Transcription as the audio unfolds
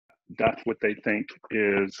that's what they think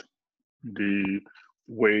is the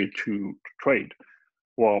way to trade.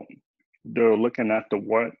 Well, they're looking at the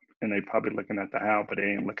what, and they probably looking at the how, but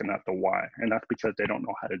they ain't looking at the why. And that's because they don't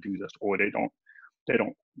know how to do this, or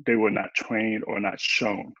they were not trained or not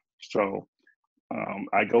shown. So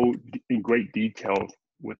I go in great detail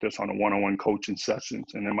with this on the one-on-one coaching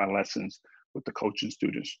sessions and in my lessons with the coaching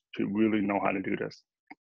students to really know how to do this.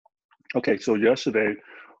 Okay, so yesterday,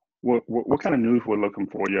 what kind of news we're looking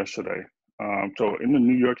for yesterday? So in the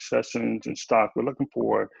New York sessions and stock, we're looking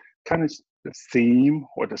for kind of the theme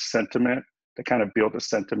or the sentiment to kind of build a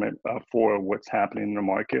sentiment for what's happening in the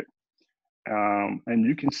market. And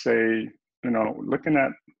you can say, looking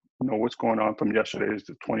at, what's going on from yesterday is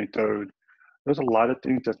the 23rd. There's a lot of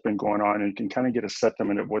things that's been going on, and you can kind of get a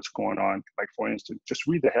sentiment of what's going on. Like, for instance, just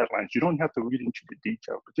read the headlines. You don't have to read into the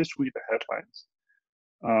detail, but just read the headlines.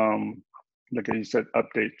 Like he said,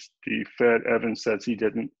 updates. The Fed, Evans says he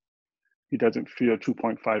doesn't fear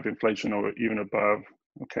 2.5 inflation or even above.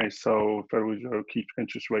 Okay, so Federal Reserve keeps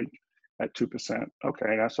interest rate at 2%.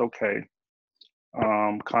 Okay, that's okay.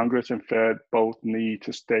 Congress and Fed both need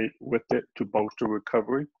to stay with it to bolster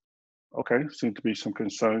recovery. Okay, seems to be some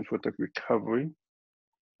concerns with the recovery.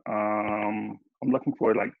 I'm looking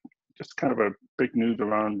for just kind of a big news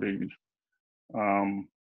around the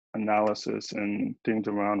analysis and things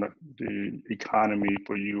around the economy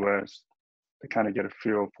for US to kind of get a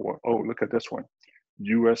feel for, oh, look at this one.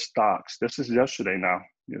 US stocks, this is yesterday now,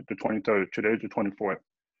 the 23rd, today's the 24th.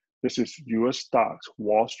 This is US stocks,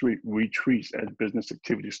 Wall Street retreats as business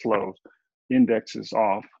activity slows. Index is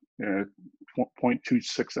off,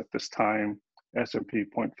 0.26 at this time, S&P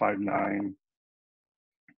 0.59.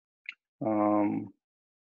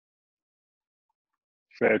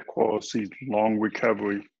 Fed quote sees long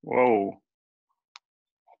recovery. Whoa.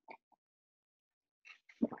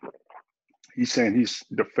 He's saying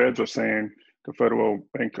the Feds are saying, the Federal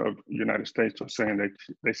Bank of the United States are saying that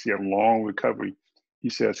they see a long recovery. He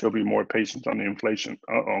says he'll be more patient on the inflation.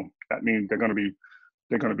 That means they're going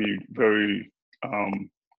to be very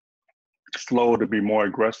slow to be more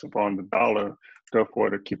aggressive on the dollar. Therefore,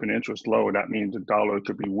 to keep an interest low, that means the dollar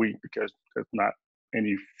could be weak because there's not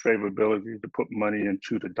any favorability to put money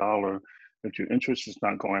into the dollar. If your interest is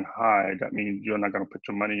not going high, that means you're not going to put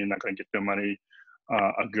your money, you're not going to get your money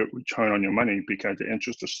a good return on your money because the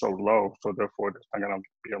interest is so low. So therefore, there's not going to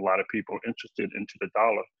be a lot of people interested into the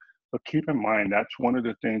dollar. But keep in mind, that's one of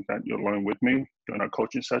the things that you'll learn with me during our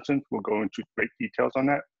coaching sessions. We'll go into great details on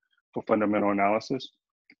that for fundamental analysis.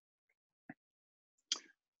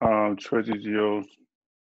 Treasury yields,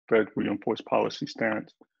 Fed reinforced policy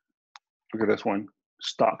stance. Look at this one.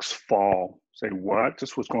 Stocks fall. Say what?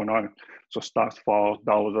 This was going on. So stocks fall,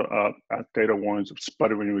 dollars are up as data warns of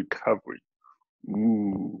sputtering recovery.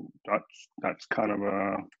 Ooh, that's kind of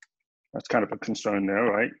a concern there,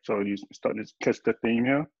 right? So you start to catch the theme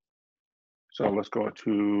here. So let's go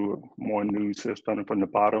to more news here, starting from the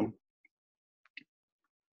bottom.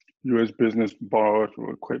 U.S. business borrows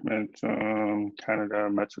for equipment, Canada,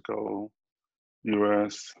 Mexico,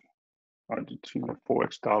 U.S., Argentina,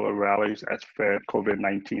 Forex dollar rallies as Fed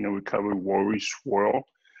COVID-19 and recovery worries swirl.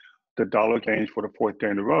 The dollar gains for the fourth day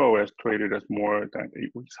in a row as traded as more than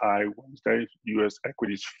 8 weeks high Wednesday. U.S.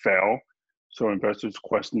 equities fell, so investors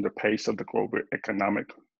question the pace of the global economic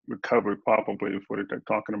recovery, probably is what they're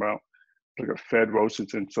talking about. Look at Fed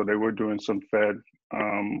Rosenthal, so they were doing some Fed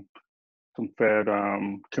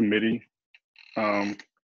committee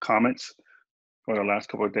comments for the last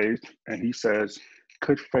couple of days, and he says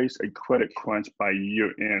could face a credit crunch by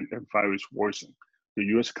year end if virus worsen. The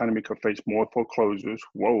U.S. economy could face more foreclosures,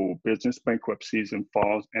 business bankruptcies and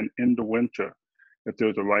falls, and in the winter, if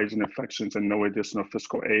there's a rise in infections and no additional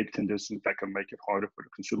fiscal aid conditions that can make it harder for the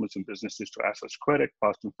consumers and businesses to access credit,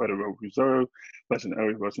 Boston Federal Reserve, President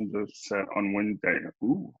Eric Rosenthal said on Wednesday.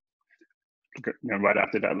 And right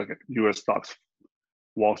after that, look at U.S. stocks.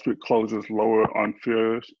 Wall Street closes lower on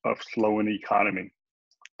fears of slowing economy.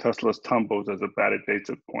 Tesla's tumbles as a bad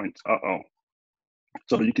data points.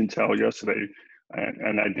 So you can tell yesterday,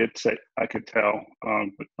 and I did say I could tell,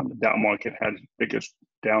 but the Dow market had its biggest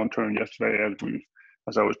downturn yesterday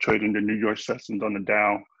as I was trading the New York sessions on the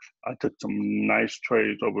Dow. I took some nice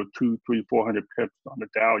trades over 200, 300, 400 pips on the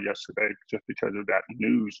Dow yesterday just because of that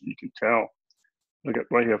news. You can tell. Look at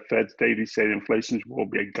right here, Fed's data said inflation will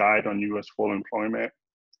be a guide on U.S. full employment.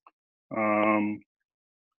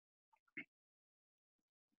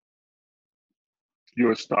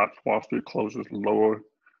 U.S. stocks, Wall Street closes lower.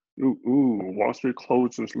 Wall Street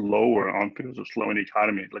closes lower on fears of slowing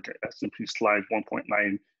economy. Look at S&P slides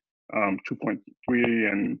 1.9,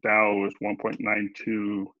 2.3, and Dow is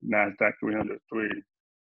 1.92, NASDAQ 303.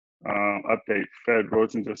 Update: Fed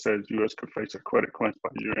Rosenthal says U.S. could face a credit crunch by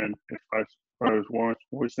year-end if price warrants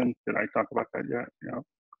worsen. Did I talk about that yet? Yeah.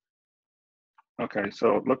 Okay,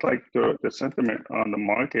 so it looked like the sentiment on the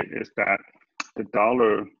market is that the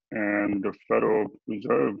dollar and the Federal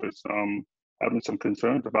Reserve is having some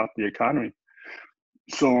concerns about the economy.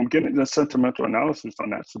 So I'm getting the sentimental analysis on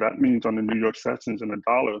that. So that means on the New York sessions, and the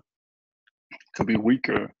dollar could be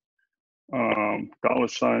weaker. Dollar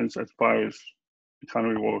signs as far as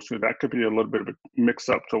economy will, so that could be a little bit of a mix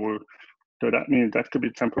up. So that means that could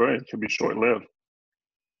be temporary, it could be short lived.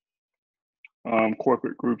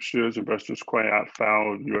 Corporate group shares, investors cry out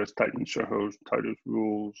foul, U.S. tightens shareholders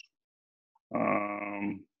rules.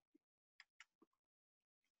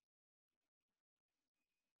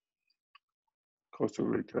 Costa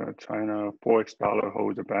Rica, China, Forex dollar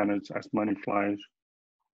holds a balance as money flies.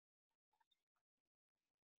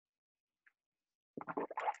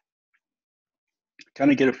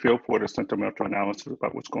 Kind of get a feel for the sentimental analysis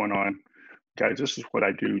about what's going on. Guys, this is what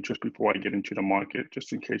I do just before I get into the market,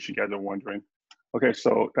 just in case you guys are wondering. Okay,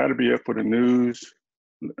 so that'll be it for the news.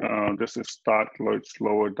 This is stock alerts,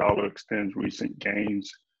 lower dollar extends recent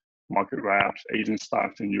gains. Market wraps, Asian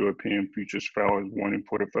stocks and European futures fell as warning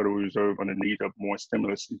for the Federal Reserve on the need of more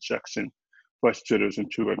stimulus injection. Fresh jitters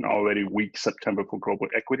into an already weak September for global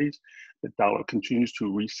equities. The dollar continues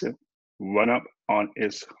to reset, run up on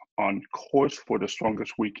course for the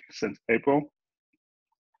strongest week since April.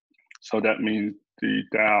 So that means the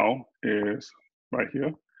Dow is right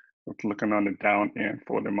here. We're looking on the down end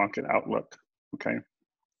for the market outlook, okay?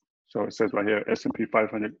 So it says right here, S&P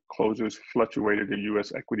 500 closes fluctuated the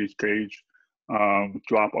U.S. equities gauge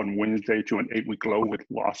drop on Wednesday to an 8-week low with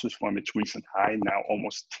losses from its recent high, now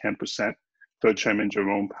almost 10%. Fed Chairman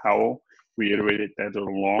Jerome Powell reiterated that there's a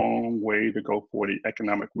long way to go for the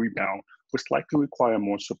economic rebound, which likely require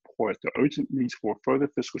more support. The urgent needs for further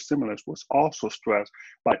fiscal stimulus was also stressed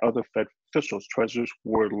by other Fed officials. Treasuries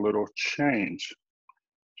were little change.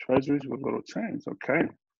 Treasuries were little change, okay.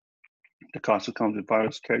 The consequence of the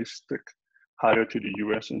virus case stick higher to the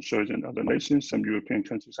U.S. and surge in other nations. Some European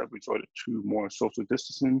countries have resorted to more social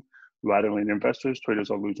distancing, rattling investors.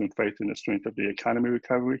 Traders are losing faith in the strength of the economy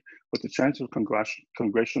recovery, with the chance of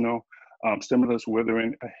congressional stimulus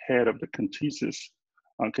withering ahead of the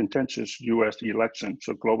contentious U.S. election.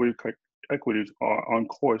 So global equities are on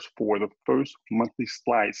course for the first monthly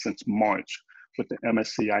slide since March, with the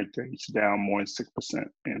MSCI gauge down more than 6%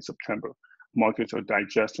 in September. Markets are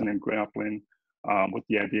digesting and grappling with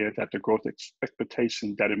the idea that the growth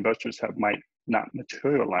expectation that investors have might not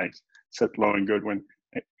materialize, said Lauren Goodwin,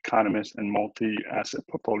 economist and multi-asset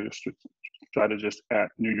portfolio strategist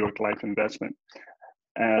at New York Life Investment.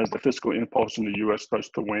 As the fiscal impulse in the U.S. starts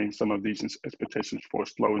to wane, some of these expectations for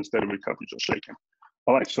slow and steady recoveries are shaken.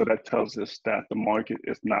 All right, so that tells us that the market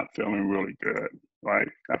is not feeling really good, right?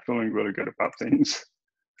 Not feeling really good about things.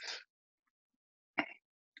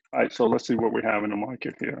 All right, so let's see what we have in the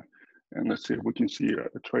market here. And let's see if we can see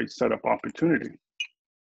a trade setup opportunity.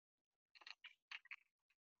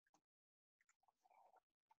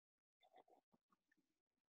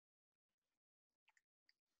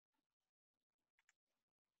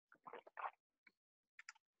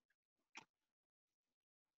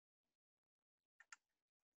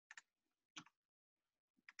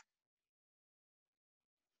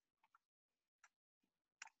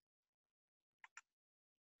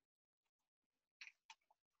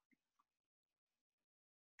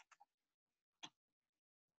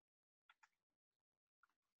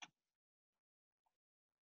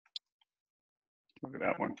 Look at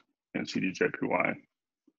that one, NCDJPY.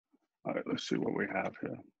 All right, let's see what we have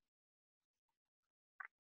here.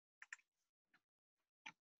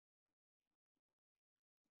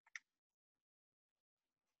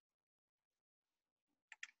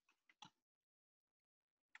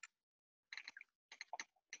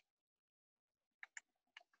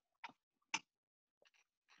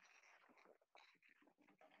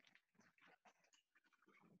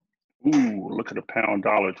 Ooh, look at the pound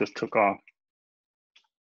dollar, just took off.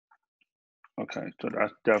 Okay, so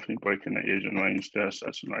that's definitely breaking the Asian range there,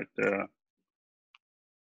 session right there.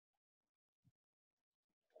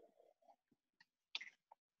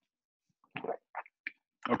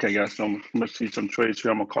 Okay, guys, so I'm gonna see some trades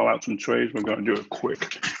here. I'm gonna call out some trades. We're gonna do a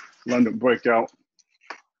quick London breakout.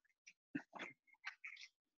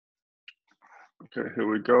 Okay, here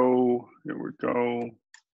we go, here we go.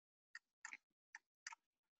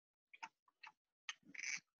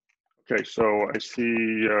 Okay, so I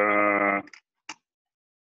see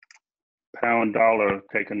pound dollar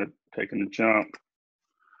taking the jump.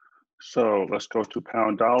 So let's go to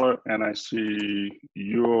pound dollar, and I see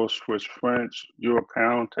euro, Swiss francs, euro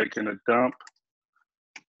pound taking a dump.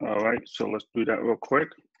 All right, so let's do that real quick.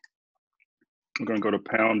 I'm gonna go to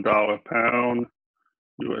pound dollar, pound,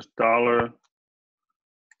 US dollar.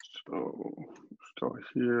 So let's go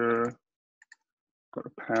here, go to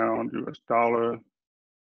pound, US dollar.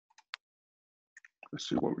 Let's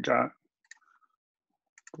see what we got.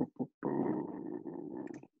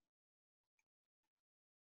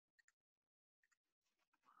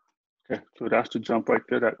 Okay, so that's the jump right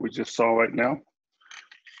there that we just saw right now.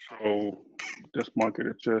 So this market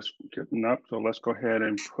is just getting up. So let's go ahead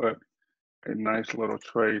and put a nice little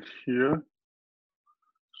trade here.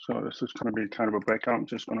 So this is going to be kind of a breakout. I'm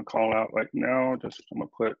just going to call out right now. I'm going to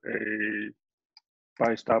put a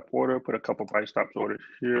buy stop order, put a couple buy stops orders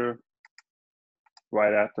here,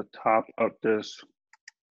 right at the top of this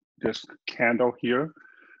candle here.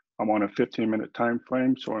 I'm on a 15-minute time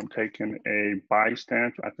frame, so I'm taking a buy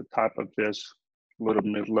stance at the top of this little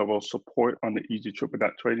mid-level support on the easy triple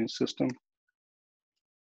dot trading system.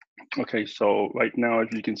 Okay, so right now,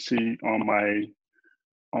 as you can see on my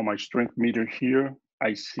strength meter here,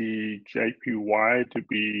 I see JPY to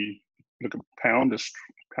be, look at pound is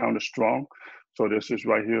strong. So this is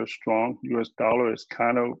right here strong. US dollar is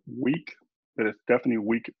kind of weak, but it's definitely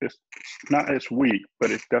weak. It's not as weak,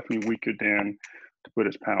 but it's definitely weaker than the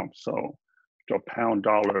British pound. So pound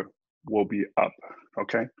dollar will be up,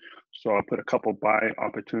 okay? So I put a couple buy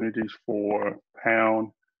opportunities for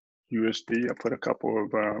pound USD. I put a couple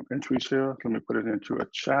of entries here. Let me put it into a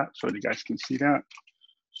chat so you guys can see that.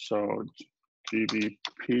 So GBP,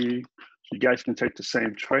 so you guys can take the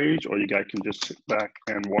same trades, or you guys can just sit back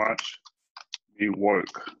and watch me work.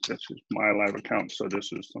 This is my live account, so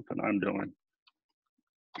this is something I'm doing.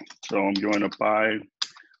 So I'm doing a buy,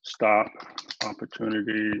 stop,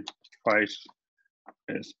 opportunity, price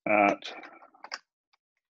is at,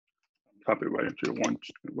 copy right into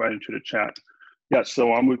the chat. Yeah,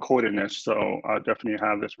 so I'm recording this, so I'll definitely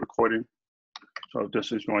have this recording. So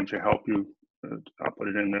this is going to help you. I'll put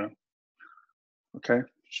it in there. Okay,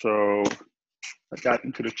 so I got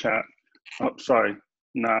into the chat. Oh, sorry,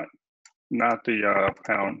 not the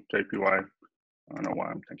pound JPY. I don't know why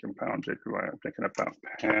I'm thinking pound JPY. I'm thinking about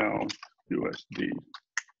pound USD.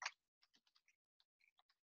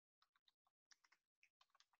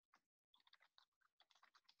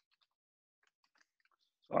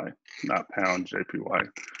 Sorry, not pound JPY.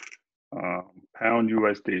 Pound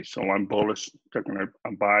USD. So I'm bullish, taking a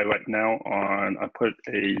buy right now on, I put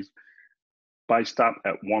a buy stop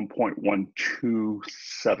at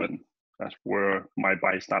 1.127. That's where my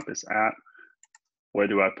buy stop is at. Where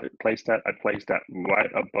do I place that? I place that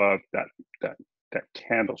right above that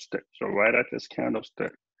candlestick. So right at this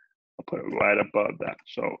candlestick, I'll put it right above that.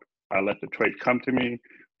 So I let the trade come to me.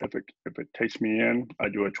 If it takes me in, I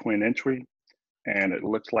do a twin entry. And it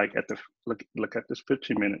looks like at the look at this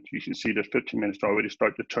 15 minutes. You can see this 15 minutes already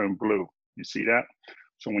start to turn blue. You see that?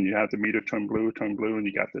 So when you have the meter turn blue, and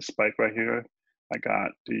you got this spike right here. I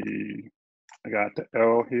got the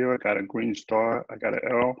arrow here. I got a green star. I got an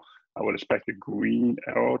arrow. I would expect a green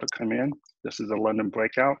arrow to come in. This is a London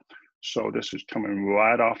breakout. So this is coming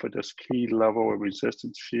right off of this key level of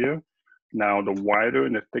resistance here. Now, the wider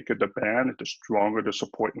and the thicker the band, the stronger the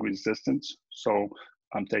support and resistance. So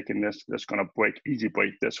I'm taking this, it's gonna easy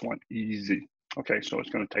break this one, easy. Okay, so it's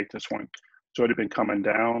gonna take this one. It's already been coming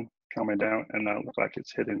down, and now it looks like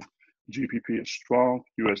it's hitting. GBP is strong,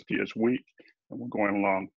 USD is weak, and we're going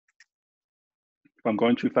long. If I'm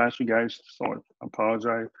going too fast, you guys, so I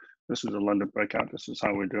apologize. This is a London breakout. This is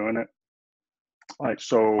how we're doing it. All right,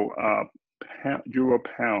 so euro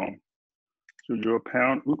pound. So euro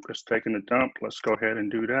pound, oops, it's taking a dump. Let's go ahead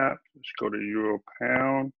and do that. Let's go to euro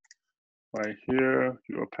pound. Right here,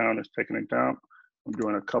 euro pound is taking a dump. I'm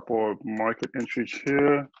doing a couple of market entries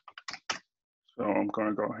here. So I'm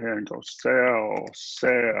gonna go ahead and go sell.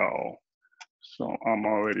 So I'm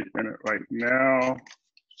already in it right now.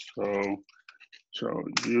 So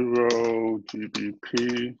euro,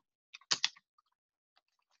 GBP,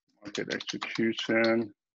 market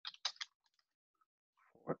execution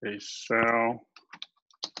for a sell.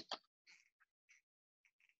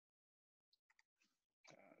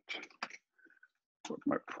 What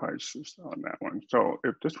my price is on that one. So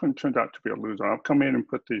if this one turns out to be a loser, I'll come in and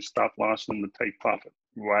put the stop loss and the take profit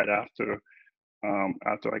right after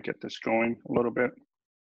I get this going a little bit.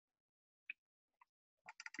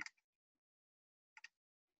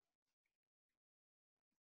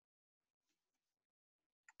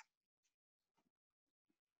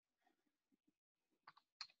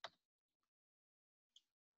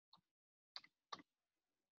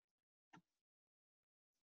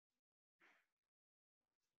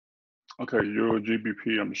 Okay, Euro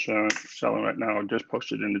GBP, I'm selling right now. Just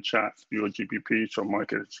posted in the chat, Euro GBP, so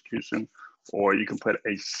market execution, or you can put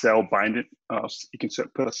a sell binding, you can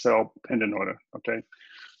put a sell pending order, okay?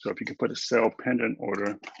 So if you can put a sell pending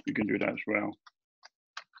order, you can do that as well.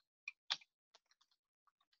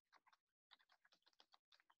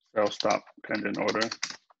 Sell stop pending order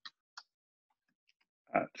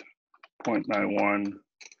at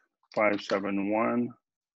 0.91571.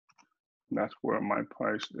 That's where my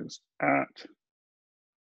price is at.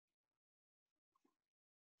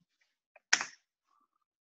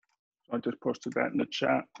 I just posted that in the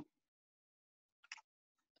chat.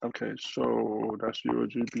 Okay, so that's Euro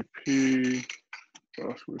GBP.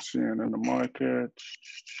 What else we're seeing in the market?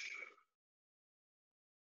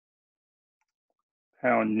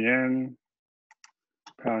 Pound yen.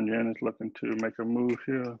 Pound yen is looking to make a move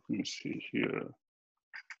here. Let me see here.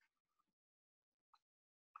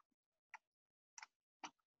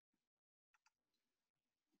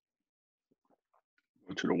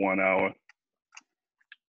 Go to the 1 hour.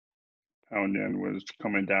 Pound yen was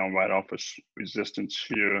coming down right off of resistance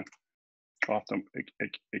here. Off the,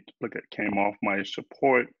 look, it came off my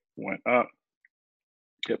support, went up,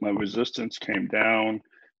 hit my resistance, came down,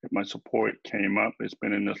 hit my support, came up. It's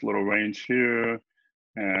been in this little range here,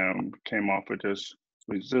 and came off of this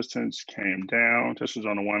resistance, came down. This is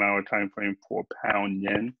on a 1 hour time frame for pound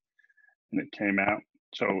yen, and it came out.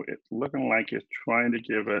 So it's looking like it's trying to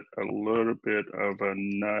give it a little bit of a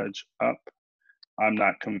nudge up. I'm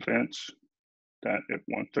not convinced that it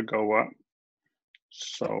wants to go up.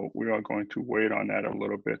 So we are going to wait on that a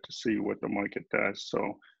little bit to see what the market does.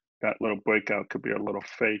 So that little breakout could be a little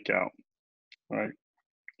fake out, right?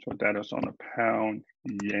 So that is on a pound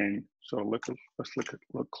yen. So let's look a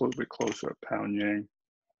little bit closer at pound yen.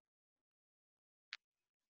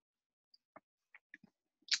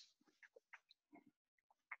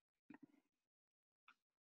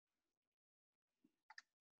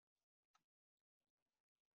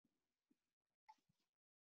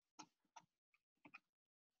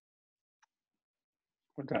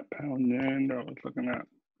 What that pound yen that I was looking at?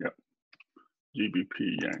 Yep,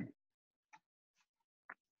 GBP yen.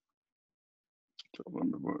 So let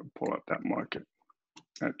me pull up that market,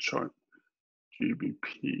 that chart,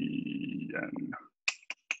 GBP yen.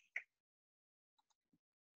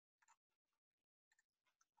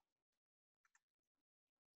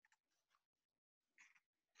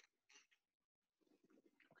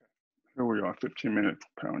 Here we are, 15-minute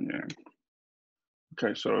pound yen.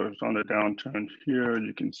 Okay, so it's on the downturn here.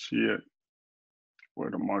 You can see it where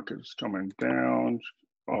the market is coming down.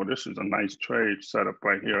 Oh, this is a nice trade setup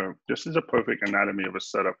right here. This is a perfect anatomy of a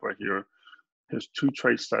setup right here. Here's 2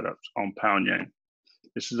 trade setups on pound yen.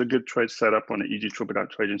 This is a good trade setup on the easy triple dot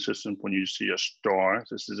trading system when you see a star.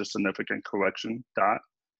 This is a significant correction, dot,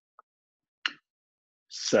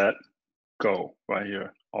 set, go right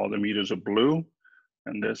here. All the meters are blue,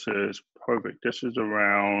 and this is perfect. This is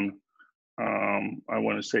around, I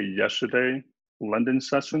want to say yesterday, London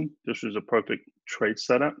session. This was a perfect trade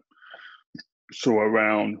setup. So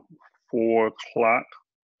around 4 o'clock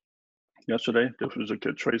yesterday, this was a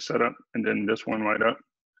good trade setup. And then this one right up,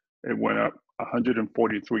 it went up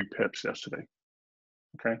 143 pips yesterday.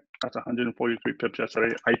 Okay, that's 143 pips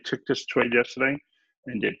yesterday. I took this trade yesterday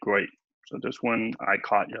and did great. So this one I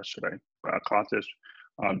caught yesterday. I caught this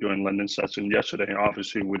during London session yesterday.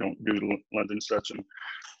 Obviously, we don't do London session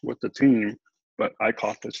with the team, but I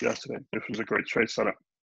caught this yesterday. This was a great trade setup.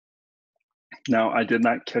 Now, I did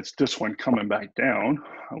not catch this one coming back down.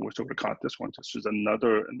 I wish I would have caught this one. This is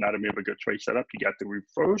another anatomy of a good trade setup. You got the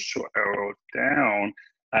reversal arrow down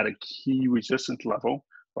at a key resistance level,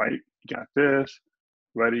 right? You got this,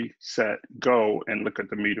 ready, set, go, and look at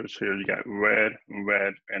the meters here. You got red,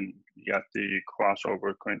 red, and you got the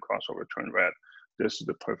crossover, green crossover, turn red. This is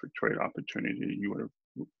the perfect trade opportunity. You want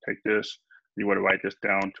to take this, you want to write this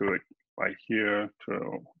down to it right here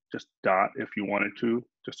to just dot if you wanted to.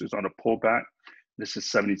 This is on a pullback. This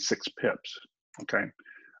is 76 pips, okay?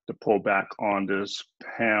 The pullback on this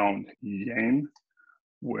pound yen.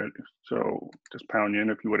 So this pound yen,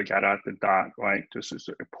 if you would have got out the dot, right? This is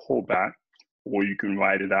a pullback, or you can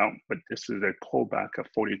write it out, but this is a pullback of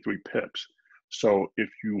 43 pips. So if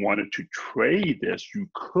you wanted to trade this, you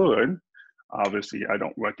could. Obviously, I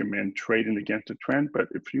don't recommend trading against the trend, but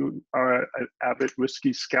if you are an avid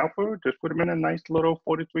risky scalper, this would have been a nice little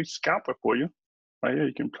 43 scalper for you. Right here,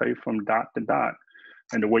 you can play from dot to dot.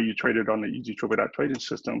 And the way you trade it on the easy triple dot trading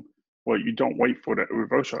system, well, you don't wait for the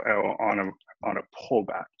reversal arrow on a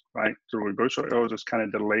pullback, right? So the reversal arrow is kind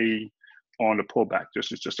of delayed on the pullback.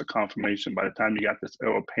 This is just a confirmation. By the time you got this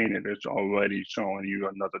arrow painted, it's already showing you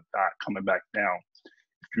another dot coming back down.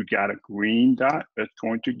 you got a green dot, it's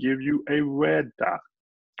going to give you a red dot,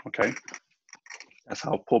 okay? That's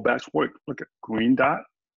how pullbacks work. Look at green dot,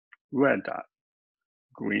 red dot,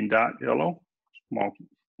 green dot, yellow, small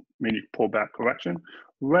mini pullback correction,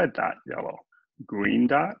 red dot, yellow, green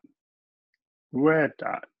dot, red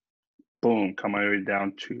dot, boom, come all the way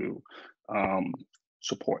down to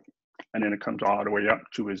support. And then it comes all the way up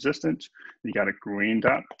to resistance. You got a green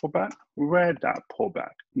dot pullback, red dot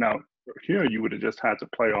pullback. Now, here you would have just had to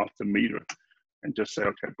play off the meter and just say,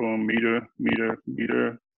 okay, boom, meter, meter,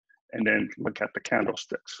 meter, and then look at the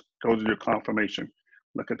candlesticks. Those are your confirmation.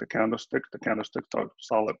 Look at the candlesticks. The candlesticks are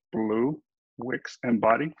solid blue, wicks and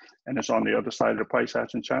body, and it's on the other side of the price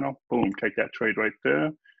action channel. Boom, take that trade right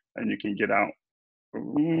there, and you can get out. I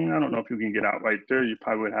don't know if you can get out right there. You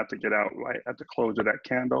probably would have to get out right at the close of that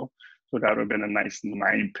candle. So that would have been a nice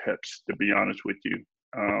 9 pips, to be honest with you,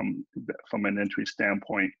 from an entry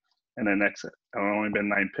standpoint and an exit. It would only been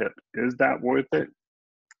 9 pips. Is that worth it?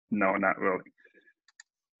 No, not really.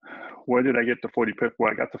 Where did I get the 40 pips?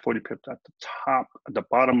 Well, I got the 40 pips at the top, at the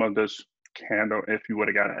bottom of this candle. If you would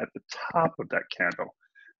have got it at the top of that candle,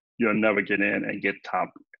 you'll never get in and get top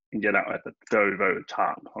and get out at the very, very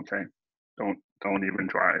top, okay? Don't even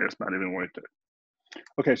try it. It's not even worth it.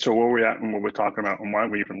 Okay, so where we're at and what we're talking about and why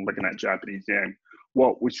we're even looking at Japanese yen.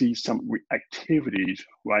 Well, we see some activities,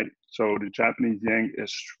 right? So the Japanese yen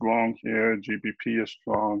is strong here, GBP is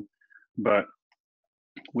strong, but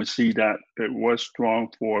we see that it was strong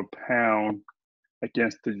for a pound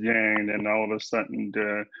against the yen, and all of a sudden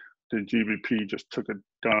the GBP just took a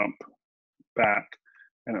dump back,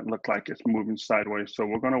 and it looked like it's moving sideways. So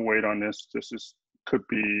we're going to wait on this. This could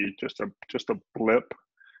be just a blip,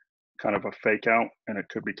 kind of a fake out, and it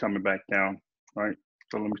could be coming back down, right?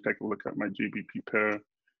 So let me take a look at my GBP pair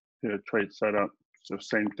here, trade setup. So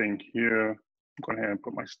same thing here. Go ahead and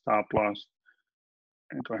put my stop loss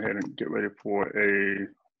and go ahead and get ready for a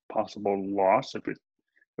possible loss if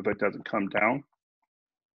it doesn't come down.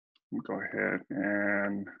 Go ahead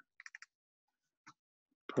and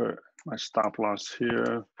put my stop loss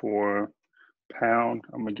here for pound.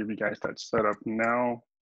 I'm gonna give you guys that setup now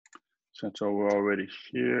since we're already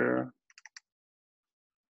here.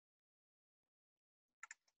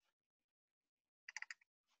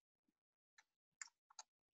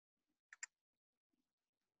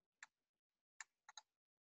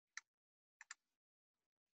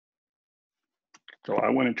 So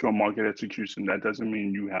I went into a market execution. That doesn't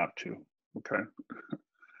mean you have to, okay?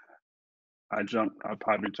 I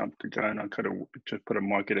probably jumped the gun. I could have just put a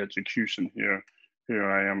market execution here. Here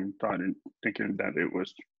I am thinking that it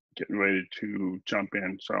was getting ready to jump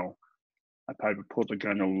in. So I probably pulled the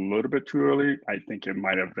gun a little bit too early. I think it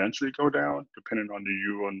might eventually go down depending on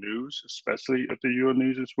the Euro news, especially if the Euro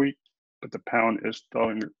news is weak. But the pound is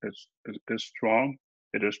strong.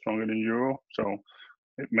 It is stronger than Euro. So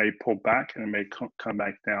it may pull back and it may come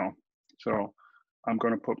back down. So I'm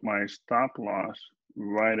going to put my stop loss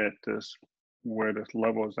right at this, where this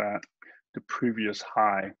level is at, the previous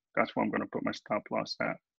high. That's where I'm going to put my stop loss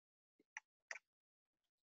at.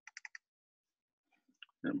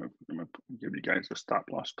 I'm going to give you guys a stop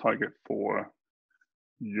loss target for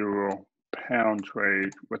Euro pound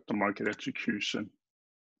trade with the market execution.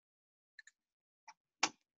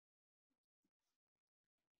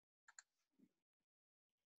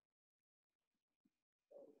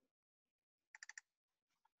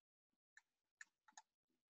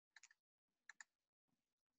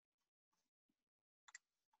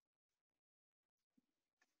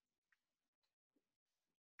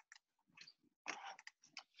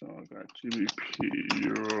 So I got GBP,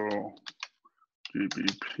 Euro,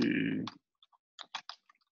 GBP,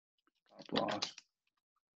 stop loss.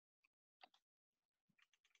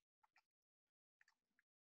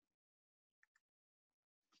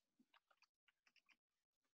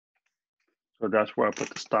 So that's where I put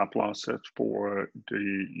the stop losses for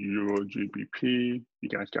the Euro GBP. You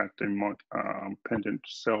guys got the pendant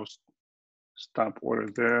sales stop order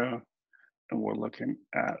there. And we're looking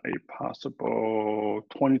at a possible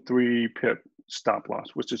 23 pip stop loss,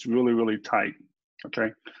 which is really, really tight,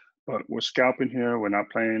 okay? But we're scalping here. We're not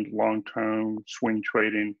playing long-term swing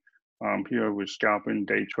trading. Here we're scalping,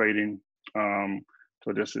 day trading.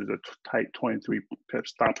 So this is a tight 23 pip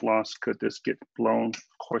stop loss. Could this get blown?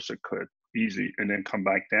 Of course it could, easy, and then come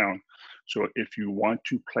back down. So if you want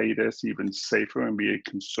to play this even safer and be a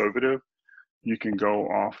conservative, you can go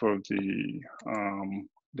off of the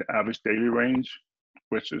average daily range,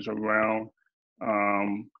 which is around,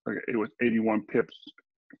 it was 81 pips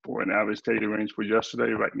for an average daily range for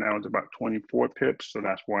yesterday. Right now it's about 24 pips. So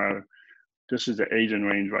that's why this is the Asian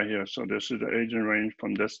range right here. So this is the Asian range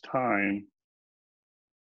from this time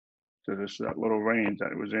So this is that little range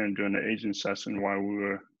that it was in during the Asian session while we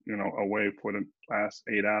were, away for the last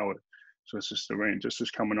 8 hours. So this is the range. This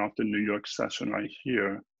is coming off the New York session right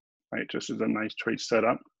here, right? This is a nice trade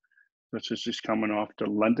setup. This is just coming off the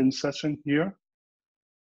London session here.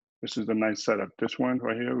 This is a nice setup. This one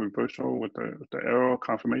right here, reversal with the arrow,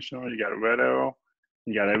 confirmation. You got a red arrow.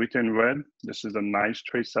 You got everything red. This is a nice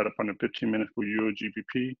trade setup on the 15-minute for Euro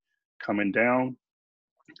GBP coming down.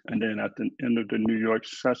 And then at the end of the New York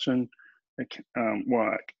session,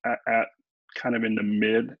 well, at kind of in the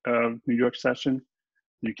mid of New York session,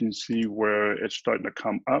 you can see where it's starting to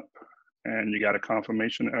come up, and you got a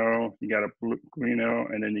confirmation arrow, you got a green arrow,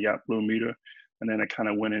 and then you got blue meter, and then it kind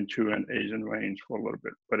of went into an Asian range for a little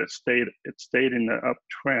bit, but it stayed in the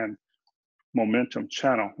uptrend momentum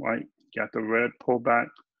channel, right? You got the red pullback,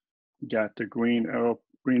 you got the green arrow,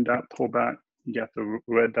 green dot pullback, you got the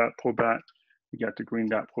red dot pullback, you got the green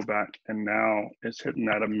dot pullback, and now it's hitting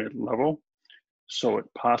at a mid-level. So it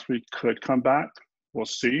possibly could come back. We'll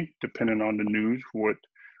see, depending on the news with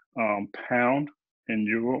pound and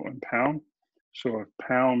euro and pound. So if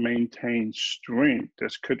pound maintains strength,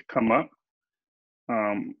 this could come up.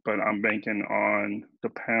 But I'm banking on the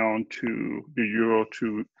pound to the euro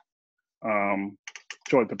to,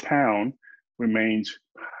 so if the pound remains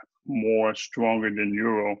more stronger than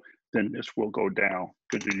euro, then this will go down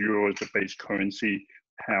because the euro is the base currency,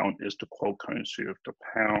 pound is the quote currency. If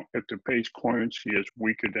the base currency is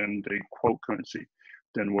weaker than the quote currency,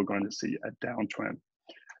 then we're going to see a downtrend.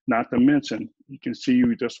 Not to mention, you can see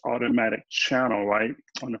this automatic channel, right,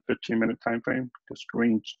 on the 15-minute time frame, this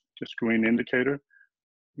green indicator.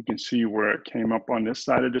 You can see where it came up on this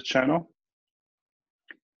side of the channel,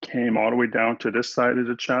 came all the way down to this side of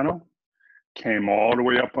the channel, came all the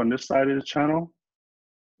way up on this side of the channel.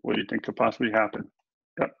 What do you think could possibly happen?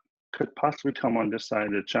 That could possibly come on this side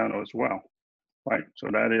of the channel as well, right? So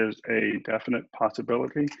that is a definite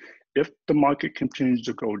possibility if the market continues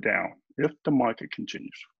to go down, if the market continues.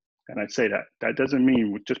 And I say that doesn't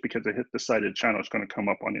mean just because it hit the side of the channel, it's going to come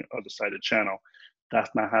up on the other side of the channel. That's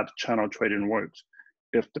not how the channel trading works.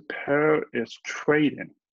 If the pair is trading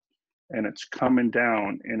and it's coming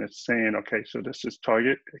down and it's saying, okay, so this is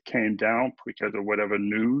target, it came down because of whatever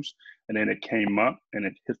news, and then it came up and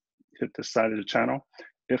it hit the side of the channel.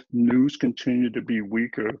 If news continue to be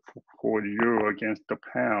weaker for the euro against the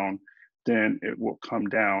pound, then it will come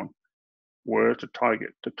down. Where's the target?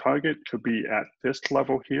 The target could be at this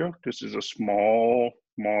level here. This is a small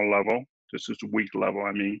level. This is a weak level,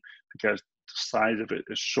 I mean, because the size of it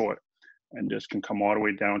is short. And this can come all the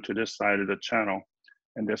way down to this side of the channel.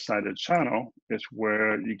 And this side of the channel is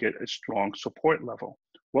where you get a strong support level.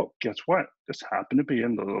 Well, guess what? This happened to be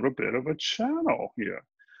in a little bit of a channel here.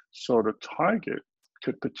 So the target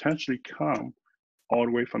could potentially come all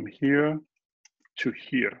the way from here to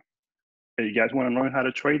here. Hey, you guys want to learn how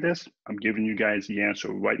to trade this? I'm giving you guys the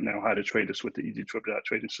answer right now how to trade this with the Easy Triple Dot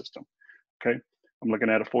trading system. Okay, I'm looking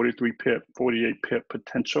at a 48 pip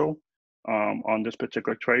potential on this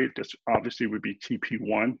particular trade. This obviously would be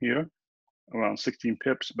TP1 here, around 16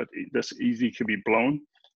 pips, but this easy could be blown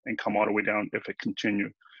and come all the way down if it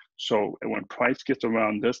continues. So when price gets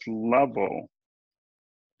around this level,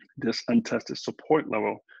 this untested support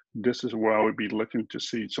level, this is where I would be looking to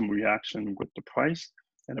see some reaction with the price.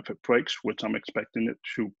 And if it breaks, which I'm expecting it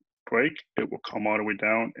to break, it will come all the way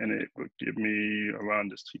down and it will give me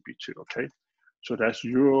around this TP2, okay? So that's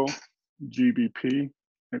Euro GBP.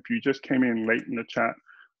 If you just came in late in the chat,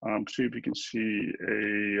 see if you can see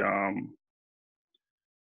a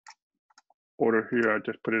order here. I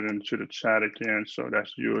just put it into the chat again. So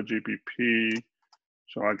that's Euro GBP.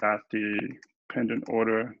 So I got the pending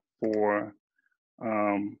order for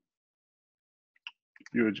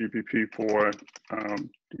Euro GBP for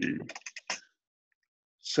the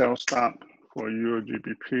sell stop for Euro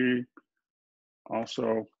GBP.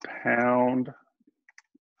 Also pound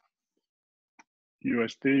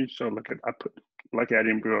USD. So look at, I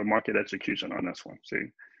didn't do a market execution on this one.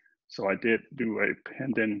 See, so I did do a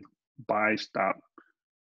pending buy stop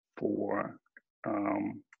for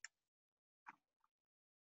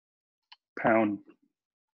pound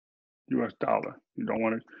US dollar. You don't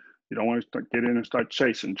want to get in and start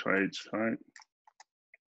chasing trades, right?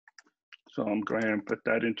 So I'm going to put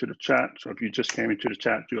that into the chat. So if you just came into the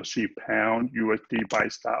chat, you'll see pound USD buy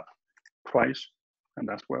stop price, and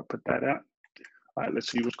that's where I put that at. All right,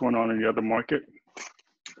 let's see what's going on in the other market.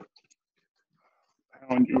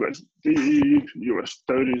 Pound USD, US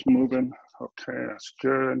 30 is moving. Okay, that's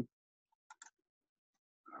good.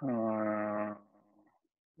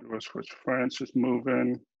 US Swiss francs is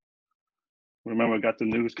moving. Remember, I got the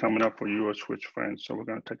news coming up for US Swiss francs, so we're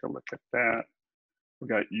going to take a look at that. We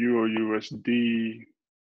got Euro USD.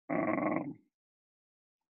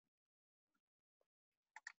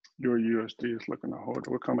 Euro USD is looking to hold.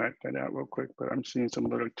 We'll come back to that real quick, but I'm seeing some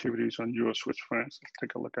little activities on Euro Swiss francs. Let's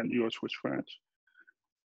take a look at Euro Swiss francs.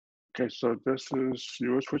 Okay, so this is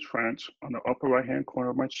Euro Swiss francs on the upper right-hand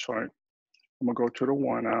corner of my chart. I'm gonna go to the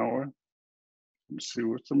 1 hour and see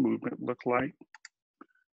what the movement look like.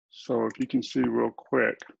 So if you can see real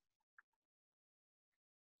quick,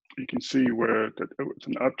 you can see where it was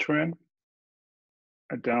an uptrend,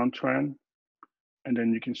 a downtrend, and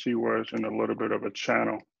then you can see where it's in a little bit of a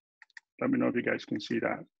channel. Let me know if you guys can see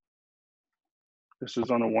that. This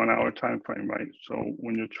is on a 1 hour time frame, right? So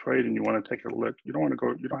when you're trading, you want to take a look. You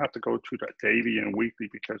don't have to go to the daily and weekly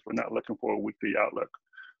because we're not looking for a weekly outlook.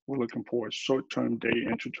 We're looking for a short-term day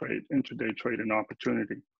intraday trading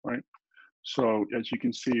opportunity, right? So as you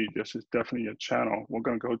can see, this is definitely a channel. We're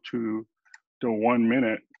going to go to the 1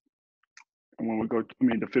 minute. And when we go,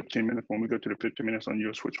 the 15 minutes, when we go to the 15 minutes on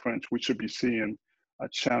US Swiss francs, we should be seeing a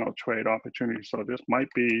channel trade opportunity. So this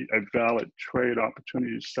might be a valid trade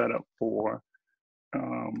opportunity set up for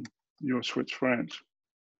US Swiss francs.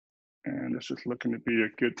 And this is looking to be a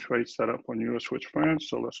good trade setup on US Swiss francs.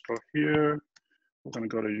 So let's go here. We're going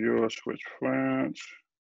to go to Euro Swiss francs.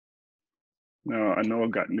 Now, I know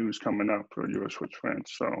I've got news coming up for Euro Swiss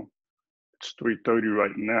francs. So it's 3:30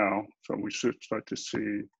 right now. So we should start to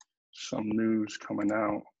see some news coming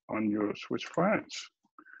out on Euro Swiss francs.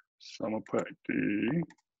 So I'm going to put the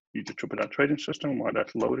Easy Triple trading system while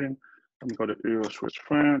that's loading. I'm going to go to Euro Swiss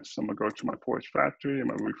francs. I'm going to go to my Forex factory. I'm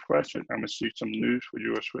going to refresh it. I'm going to see some news for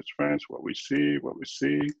Euro Swiss francs. What we see,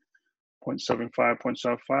 0.75,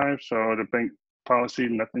 0.75. So the bank policy,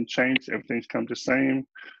 nothing changed. Everything's come the same.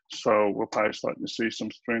 So we're probably starting to see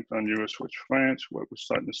some strength on Euro Swiss francs. What we're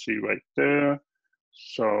starting to see right there.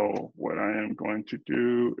 So what I am going to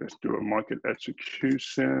do is do a market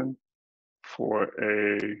execution for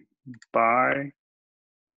a buy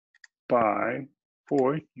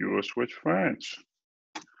for Euro Swiss francs.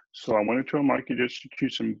 So I went into a market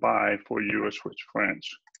execution buy for Euro Swiss francs.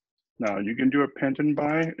 Now you can do a pending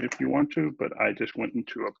buy if you want to, but I just went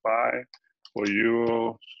into a buy for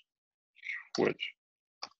Euro Swiss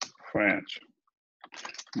francs.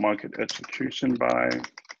 Market execution buy.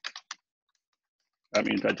 That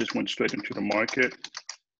means I just went straight into the market.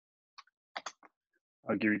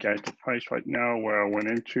 I'll give you guys the price right now where I went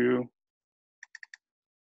into.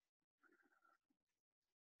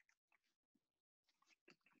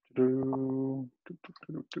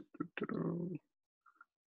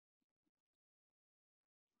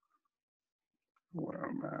 Where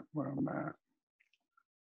I'm at.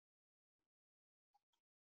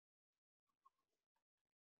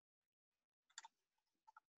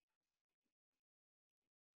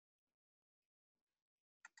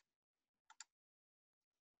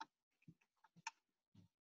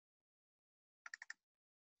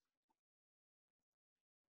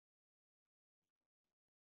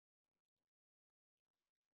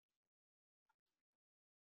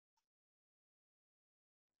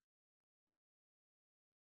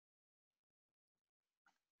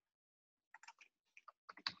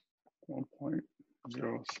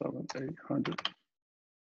 $1.07800.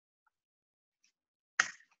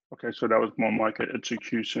 Okay, so that was my market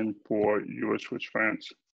execution for US Swiss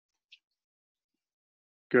francs.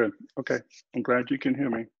 Good. Okay, I'm glad you can hear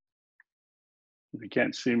me. If you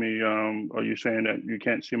can't see me, are you saying that you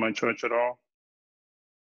can't see my charts at all?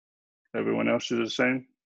 Everyone else is the same?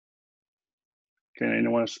 Can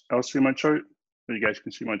anyone else see my chart? Or you guys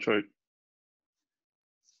can see my chart?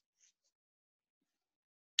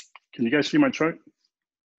 Can you guys see my chart? I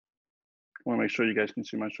want to make sure you guys can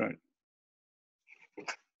see my chart.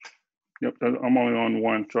 Yep, I'm only on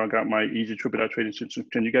one, so I got my Easy Triple trading system.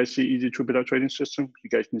 Can you guys see Easy Triple trading system? You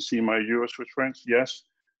guys can see my Euro Swiss francs? Yes.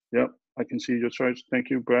 Yep, I can see your charts. Thank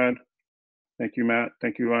you, Brad. Thank you, Matt.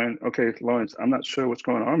 Thank you, Ryan. Okay, Lawrence, I'm not sure what's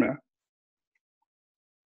going on, man.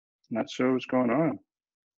 Not sure what's going on.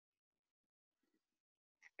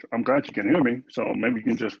 I'm glad you can hear me. So maybe you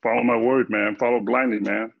can just follow my word, man. Follow blindly,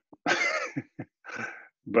 man.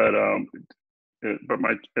 But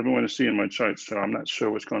everyone is seeing my charts, so I'm not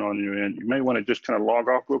sure what's going on your end. You may want to just kind of log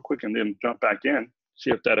off real quick and then jump back in.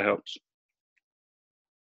 See if that helps.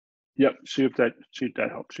 Yep. See if that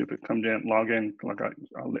helps. See if it comes in. Log in.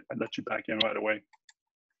 I'll let you back in right away.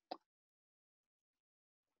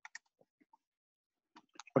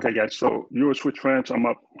 Okay, guys. So Euro Swiss francs, I'm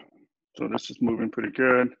up. So this is moving pretty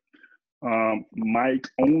good. My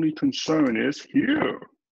only concern is here,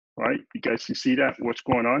 right? You guys can see that, what's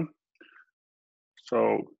going on?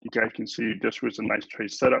 So you guys can see this was a nice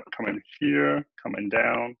trade setup coming here, coming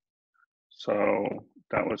down. So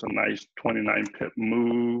that was a nice 29 pip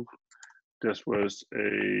move. This was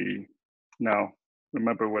a, now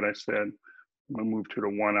remember what I said, I'm gonna move to the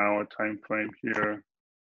 1 hour time frame here.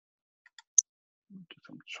 Get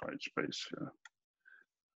some chart space here.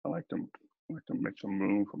 I like to make some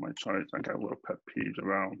room for my charts. I got a little pet peeves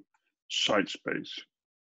around chart space.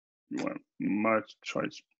 You want much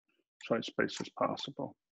chart space as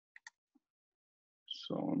possible.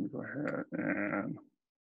 So let me go ahead and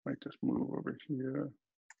make this move over here.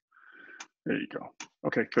 There you go.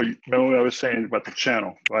 Okay, so you know what I was saying about the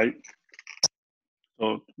channel, right?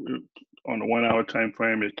 So on the 1 hour time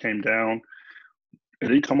frame, it came down. It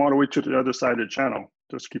didn't come all the way to the other side of the channel.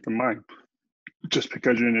 Just keep in mind, just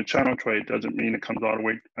because you're in a channel trade doesn't mean it comes all the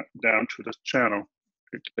way down to this channel.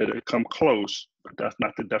 It'll come close, but that's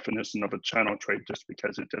not the definition of a channel trade just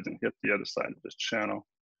because it doesn't hit the other side of this channel.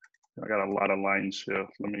 I got a lot of lines here.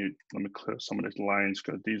 Let me clear some of these lines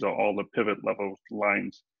because these are all the pivot level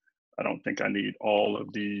lines. I don't think I need all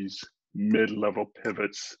of these mid-level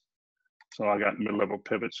pivots. So I got mid-level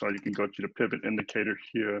pivots. So you can go to the pivot indicator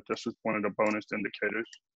here. This is one of the bonus indicators.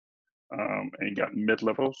 And you got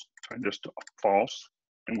mid-levels, turn this to false.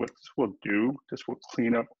 And what this will do, this will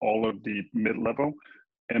clean up all of the mid-level,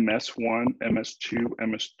 MS1, MS2,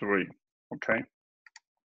 MS3, okay?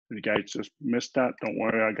 If you guys just missed that, don't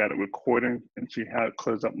worry, I got it recording and see how it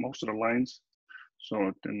clears up most of the lines.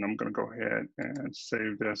 So then I'm gonna go ahead and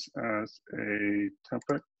save this as a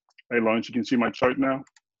template. Hey, Lawrence, you can see my chart now?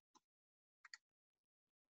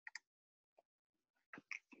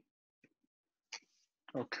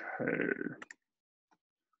 Okay.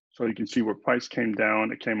 So you can see where price came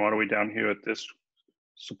down. It came all the way down here at this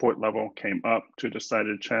support level, came up to the side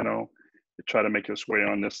of the channel. It tried to make its way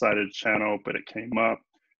on this side of the channel, but it came up.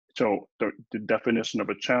 So the definition of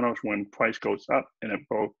a channel is when price goes up and it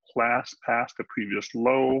both past the previous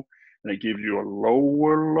low, and it gives you a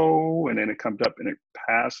lower low, and then it comes up and it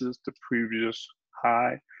passes the previous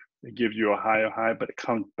high. It gives you a higher high, but it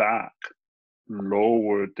comes back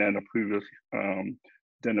lower than the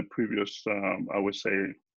previous, I would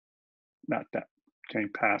say, not that, came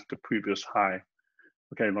past the previous high.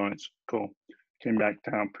 Okay, Lawrence, cool. Came back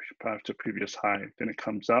down past the previous high. Then it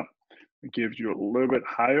comes up, it gives you a little bit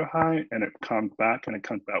higher high, and it comes back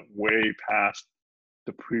way past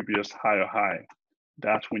the previous higher high.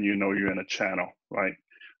 That's when you know you're in a channel, right?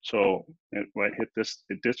 So it hit this,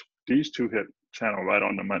 these two hit channel right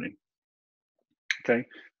on the money. Okay,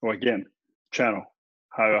 well again, channel,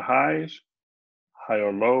 higher highs,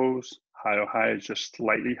 higher lows, higher highs just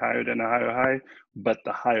slightly higher than a higher high, but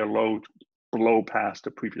the higher low blow past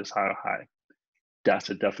the previous higher high. That's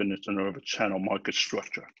a definition of a channel market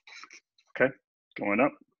structure. Okay, going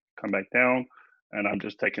up, come back down, and I'm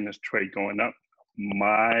just taking this trade going up.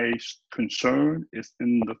 My concern is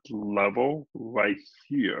in the level right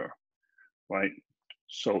here, right?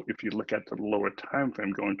 So if you look at the lower time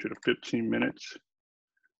frame going to the 15 minutes,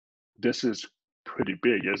 this is pretty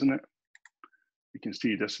big, isn't it? You can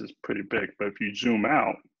see this is pretty big, but if you zoom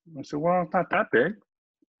out, I say, well, it's not that big.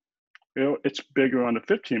 You know, it's bigger on the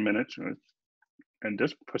 15 minutes in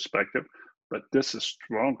this perspective, but this is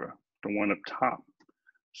stronger, the one up top.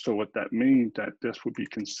 So what that means that this would be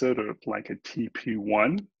considered like a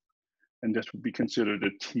TP1, and this would be considered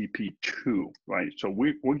a TP2, right? So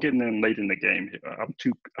we're getting in late in the game here. I'm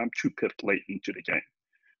two pips late into the game,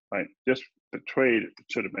 right? The trade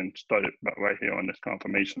should have been started right here on this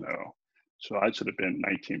confirmation arrow. So I should have been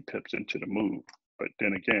 19 pips into the move. But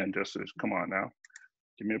then again, this is, come on now,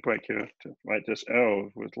 give me a break here. Right, this arrow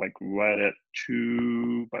was like right at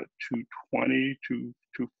about 220,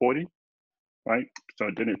 240, right? So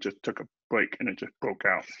then it just took a break and it just broke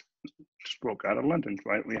out. Just broke out of London,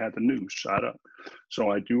 right? We had the news shot up. So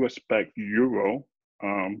I do expect Euro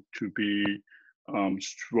to be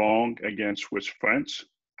strong against Swiss francs,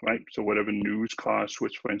 right? So whatever news caused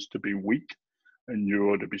Swiss francs to be weak and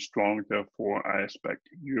Euro to be strong, therefore I expect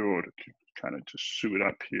Euro to kind of just suit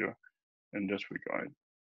up here in this regard.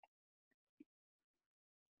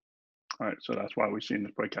 All right, so that's why we're seeing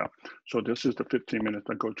this breakout. So this is the 15 minutes.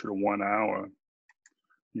 I go to the 1 hour.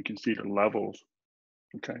 You can see the levels,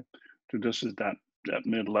 okay? So this is that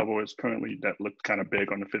mid-level is currently, that looks kind of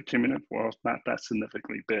big on the 15 minutes. Well, it's not that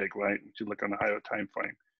significantly big, right? If you look on the higher time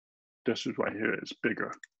frame, this is right here, it's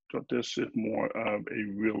bigger. So this is more of a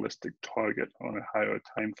realistic target on a higher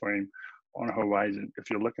time frame on a horizon. If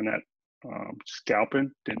you're looking at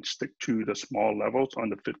scalping, then stick to the small levels on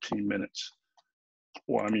the 15 minutes.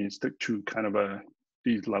 Or I mean, stick to kind of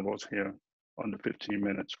these levels here on the 15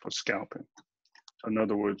 minutes for scalping. In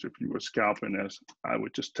other words, if you were scalping this, I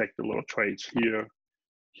would just take the little trades here,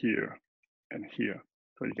 here, and here.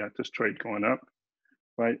 So you got this trade going up,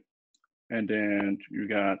 right? And then you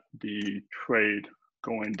got the trade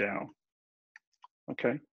going down.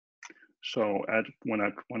 Okay. So when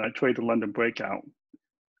I trade the London breakout,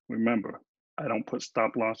 remember, I don't put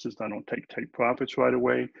stop losses. I don't take profits right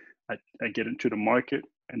away. I get into the market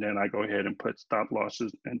and then I go ahead and put stop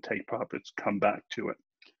losses and take profits, come back to it.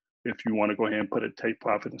 If you want to go ahead and put a take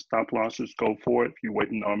profit and stop losses, go for it. If you're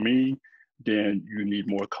waiting on me, then you need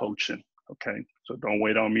more coaching. Okay. So don't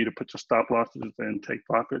wait on me to put your stop losses and take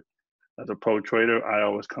profit. As a pro trader, I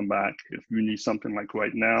always come back. If you need something like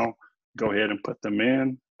right now, go ahead and put them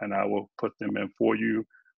in and I will put them in for you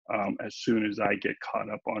as soon as I get caught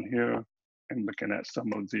up on here and looking at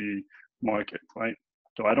some of the market, right?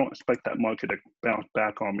 So I don't expect that market to bounce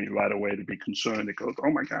back on me right away to be concerned. It goes,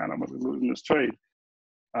 oh my God, I'm gonna be losing this trade.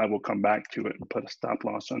 I will come back to it and put a stop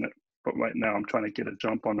loss on it. But right now I'm trying to get a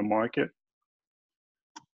jump on the market.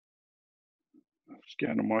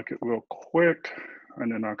 Scan the market real quick,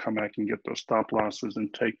 and then I'll come back and get those stop losses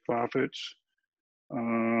and take profits.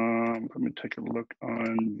 Let me take a look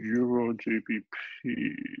on Euro GBP,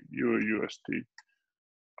 Euro USD.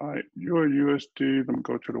 All right, Euro USD, let me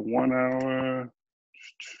go to the 1 hour.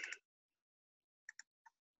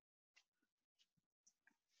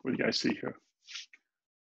 What do you guys see here?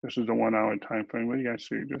 This is the 1 hour time frame. What do you guys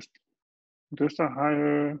see? Just a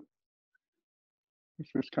higher, this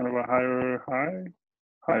is kind of a higher high,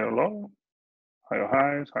 higher low, higher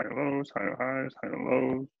highs, higher lows, higher highs, higher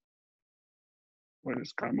lows. What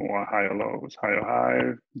is kind of more higher lows, higher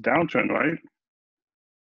high, downtrend, right?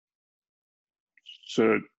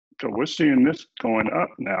 So we're seeing this going up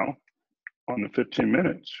now on the 15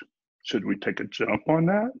 minutes. Should we take a jump on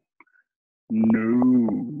that?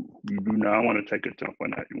 No, you do not want to take a jump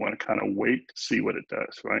on that. You want to kind of wait to see what it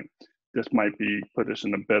does, right? This might put us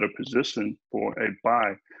in a better position for a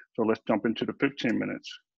buy. So let's jump into the 15 minutes.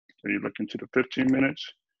 So you look into the 15 minutes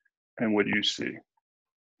and what do you see?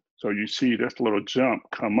 So you see this little jump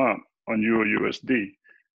come up on Euro USD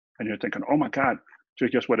and you're thinking, oh my God,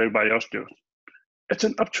 just guess what everybody else does? It's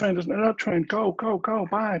an uptrend, it's an uptrend, go, go, go,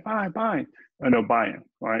 buy, buy, buy. And they're buying,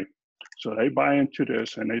 right? So they buy into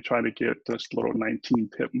this and they try to get this little 19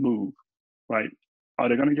 pip move, right? Are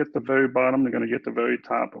they gonna get the very bottom? They're gonna get the very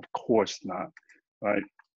top? Of course not, right?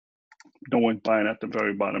 No one's buying at the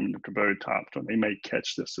very bottom and at the very top. So they may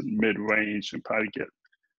catch this in mid-range and probably get,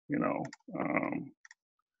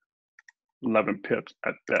 11 pips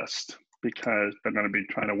at best because they're gonna be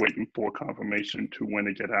trying to waiting for confirmation to when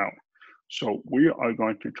they get out. So we are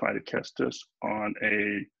going to try to catch this on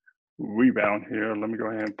a rebound here. Let me go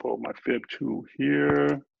ahead and pull my fib tool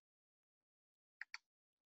here.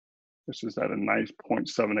 This is at a nice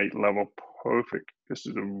 0.78 level, perfect. This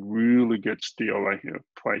is a really good steal right here,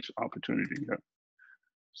 price opportunity here.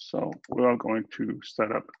 So we are going to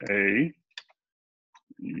set up a,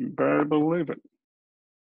 you better believe it.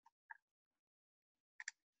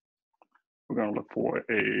 We're gonna look for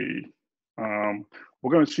a,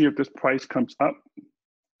 we're gonna see if this price comes up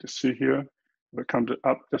to see here. If it comes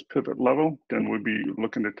up this pivot level, then we'll be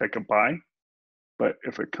looking to take a buy. But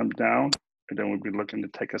if it comes down, then we'll be looking to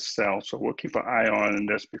take a sell. So we'll keep an eye on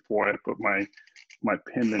this before I put my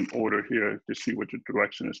pin in order here to see what the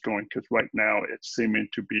direction is going. Because right now it's seeming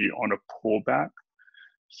to be on a pullback.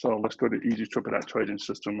 So let's go to Easy Triple Dot Trading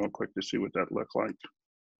System real quick to see what that looks like.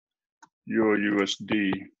 Euro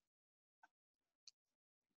USD.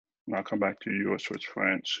 And I'll come back to Euro Swiss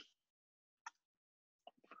francs.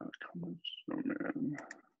 Zoom in.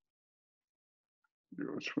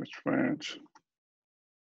 Euro Swiss francs.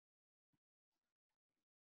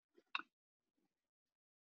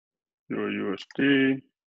 Euro USD.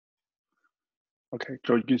 Okay,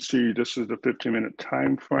 so you can see this is the 15-minute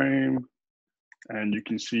time frame, and you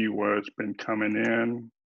can see where it's been coming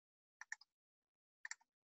in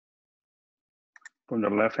from the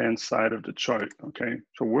left-hand side of the chart. Okay,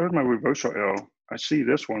 so where's my reversal arrow? I see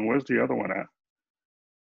this one. Where's the other one at?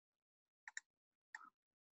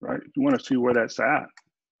 Right, you want to see where that's at,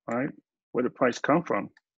 right? Where the price come from?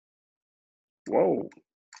 Whoa,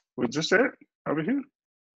 was this it over here?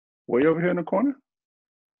 Way over here in the corner?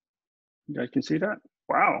 You guys can see that?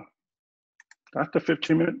 Wow, that's the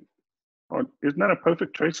 15-minute. Oh, isn't that a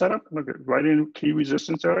perfect trade setup? Look at right in key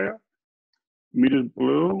resistance area. Meters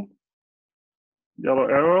blue, yellow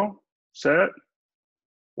arrow, set.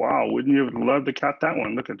 Wow, wouldn't you love to cut that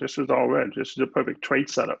one? Look at this is all red. This is a perfect trade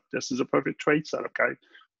setup. This is a perfect trade setup, guys.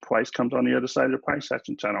 Price comes on the other side of the price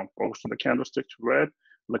action channel. Both of the candlesticks red.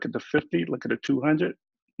 Look at the 50, look at the 200.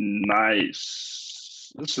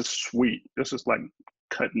 Nice. This is sweet. This is like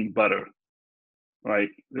cutting butter, right?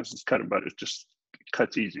 This is cutting butter. It's just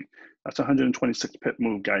Cuts easy. That's 126 pip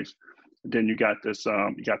move, guys. Then you got this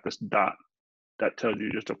dot that tells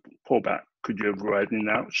you just a pullback. Could you have ridden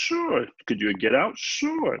out? Sure. Could you get out?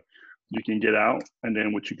 Sure. You can get out, and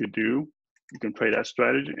then what you could do, you can play that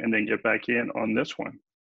strategy and then get back in on this one,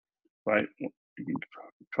 right? You can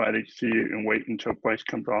try to see it and wait until price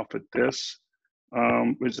comes off at this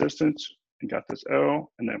resistance and got this arrow,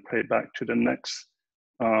 and then play back to the next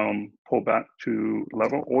pull back to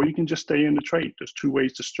level, or you can just stay in the trade. There's two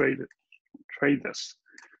ways to trade this,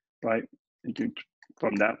 right? You can,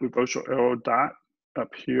 from that reversal arrow dot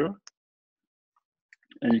up here,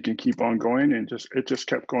 and you can keep on going, and it just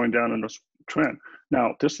kept going down in this trend.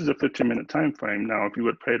 Now, this is a 15-minute time frame. Now, if you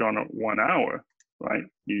would play it on a 1 hour, right?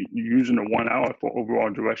 You're using the 1 hour for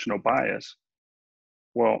overall directional bias.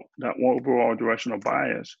 Well, that overall directional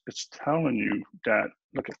bias, it's telling you that,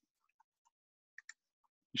 look at,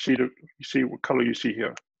 you see what color you see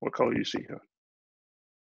here? What color you see here?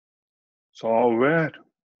 It's all red.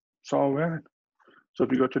 It's all red. So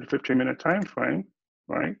if you go to the 15-minute time frame,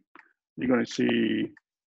 right, you're going to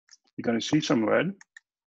see some red,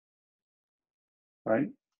 right?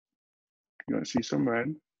 You're going to see some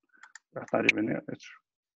red. That's not even it. It's,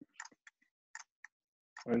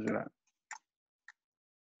 where is it at?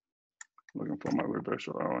 Looking for my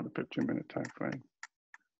reversal arrow on the 15-minute time frame.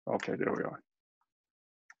 Okay, there we are.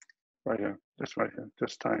 Right here, just right here.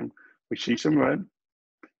 This time we see some red,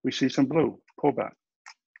 we see some blue, pullback.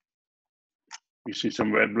 We see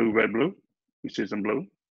some red, blue, we see some blue,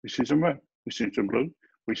 we see some red, we see some blue,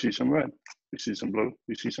 we see some red, we see some blue,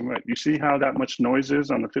 we see some red. You see how that much noise is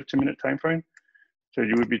on the 15-minute time frame? So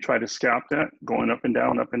you would be trying to scalp that, going up and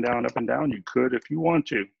down, up and down, up and down. You could if you want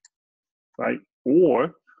to, right?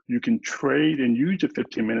 Or you can trade and use the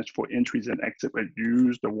 15 minutes for entries and exit, but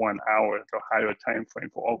use the 1 hour, the higher time frame,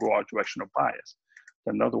 for overall directional bias.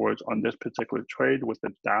 In other words, on this particular trade with the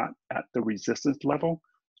dot at the resistance level,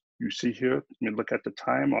 you see here, you look at the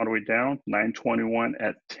time all the way down, 9:21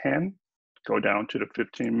 at 10, go down to the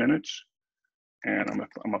 15 minutes, and I'm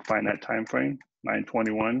gonna find that time frame,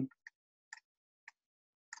 9:21,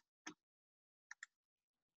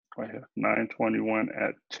 right here, 9:21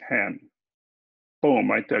 at 10.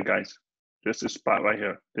 Boom, right there, guys. This is spot right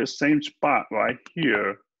here. This same spot right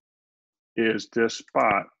here is this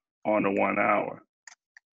spot on the 1 hour.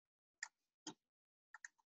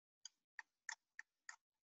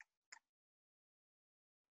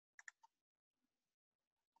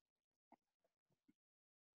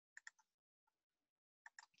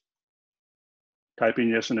 Type in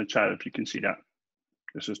yes in the chat if you can see that.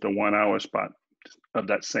 This is the 1 hour spot of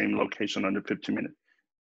that same location on the 15-minute.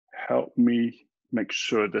 Help me make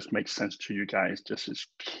sure this makes sense to you guys. This is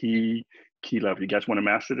key level. You guys want to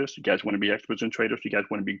master this? You guys want to be experts and traders? You guys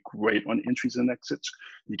want to be great on entries and exits?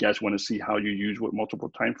 You guys want to see how you use with multiple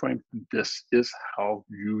time frames? This is how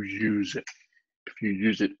you use it. If you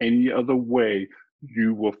use it any other way,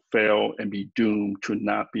 you will fail and be doomed to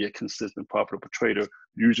not be a consistent, profitable trader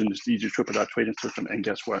using this easy triple dot trading system. And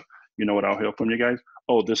guess what? You know what I'll hear from you guys?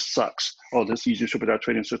 Oh, this sucks. Oh, this easy triple dot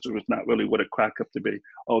trading system is not really what it cracked up to be.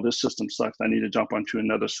 Oh, this system sucks. I need to jump onto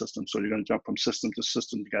another system. So you're going to jump from system to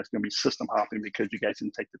system. You guys are going to be system hopping because you guys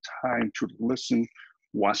didn't take the time to listen,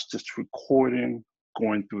 watch this recording,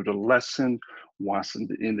 going through the lesson, watching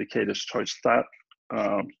the indicators chart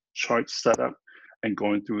setup, and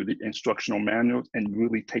going through the instructional manuals, and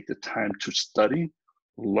really take the time to study,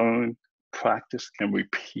 learn, practice, and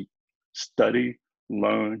repeat. Study,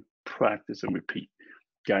 learn, practice, and repeat.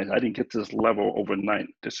 Guys, I didn't get to this level overnight.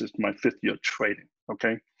 This is my 5th year trading,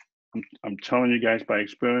 okay? I'm telling you guys by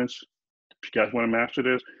experience, if you guys want to master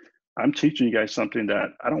this, I'm teaching you guys something that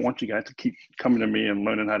I don't want you guys to keep coming to me and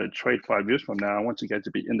learning how to trade 5 years from now. I want you guys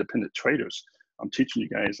to be independent traders. I'm teaching you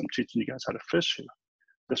guys how to fish here.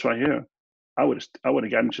 This right here, I would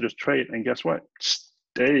have gotten into this trade, and guess what?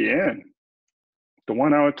 Stay in. The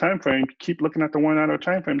 1 hour time frame, keep looking at the 1 hour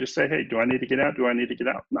time frame to say, hey, do I need to get out? Do I need to get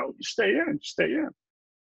out? No, you stay in, stay in.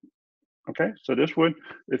 Okay, so this would,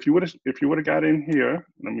 if you would have got in here,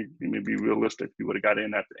 let me be realistic, you would have got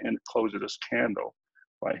in at the end, close of this candle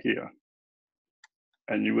right here,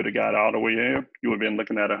 and you would have got all the way in, you would have been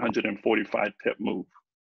looking at 145 pip move,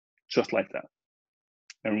 just like that,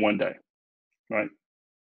 in one day, right?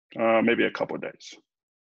 Maybe a couple of days,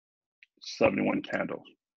 71 candles.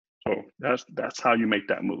 So that's how you make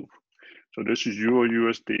that move. So this is Euro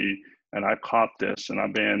USD, and I caught this, and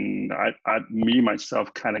me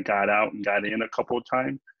myself kind of got out and got in a couple of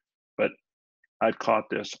times, but I caught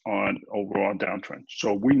this on overall downtrend.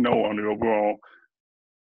 So we know on the overall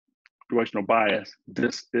directional bias,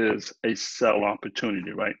 this is a sell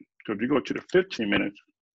opportunity, right? So if you go to the 15 minutes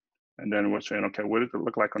And then we're saying, okay, what does it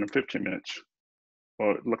look like on the 15 minutes?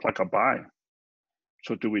 Well, it looked like a buy.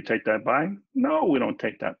 So do we take that buy? No, we don't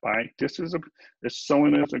take that buy. This is it's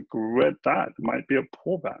showing as a red dot. It might be a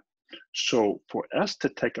pullback. So for us to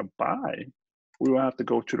take a buy, we will have to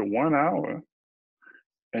go to the 1 hour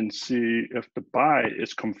and see if the buy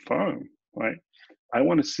is confirmed, right? I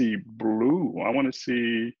want to see blue. I want to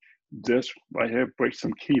see this right here break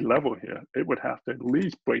some key level here. It would have to at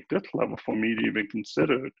least break this level for me to even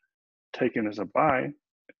consider taking as a buy,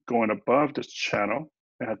 going above this channel.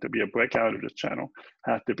 It had to be a breakout of this channel,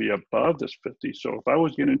 had to be above this 50. So if I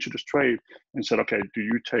was getting into this trade and said, okay, do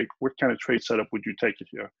you take, what kind of trade setup would you take it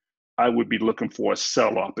here? I would be looking for a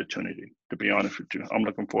sell opportunity, to be honest with you. I'm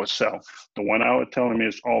looking for a sell. The 1 hour telling me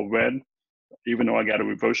it's all red, even though I got a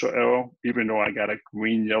reversal arrow, even though I got a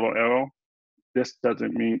green yellow arrow, this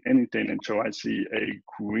doesn't mean anything until I see a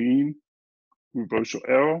green reversal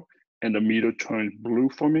arrow and the meter turns blue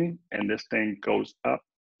for me and this thing goes up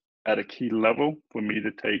at a key level for me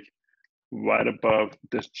to take right above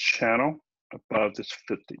this channel, above this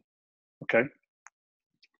 50, okay?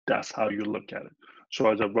 That's how you look at it. So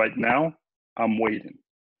as of right now, I'm waiting.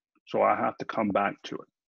 So I have to come back to it.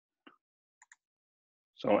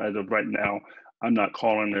 So as of right now, I'm not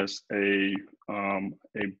calling this a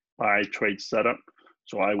buy trade setup.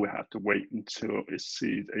 So I would have to wait until it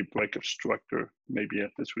sees a break of structure, maybe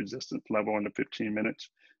at this resistance level in the 15 minutes,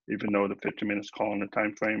 even though the 15 minutes calling the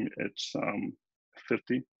time frame, it's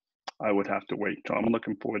 50. I would have to wait. So I'm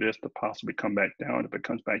looking for this to possibly come back down. If it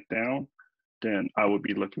comes back down, then I would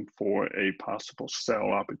be looking for a possible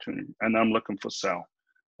sell opportunity. And I'm looking for sell.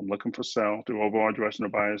 I'm looking for sell. The overall direction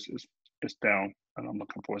of bias is down, and I'm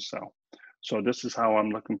looking for a sell. So this is how I'm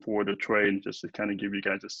looking for the trade, just to kind of give you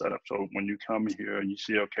guys a setup. So when you come here and you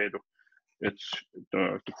see, okay,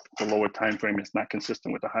 the lower time frame is not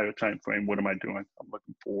consistent with the higher time frame, what am I doing? I'm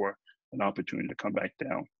looking for an opportunity to come back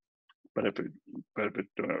down. But if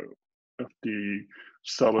the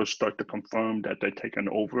sellers start to confirm that they're taking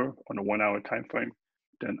over on a 1 hour time frame,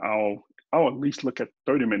 then I'll at least look at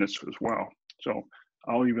 30 minutes as well. So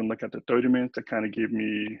I'll even look at the 30 minutes to kind of give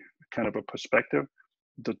me kind of a perspective.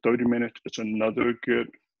 The 30 minutes is another good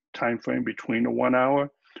time frame between the 1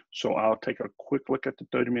 hour. So I'll take a quick look at the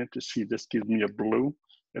 30 minutes to see if this gives me a blue.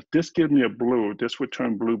 If this gives me a blue, this would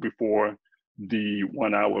turn blue before the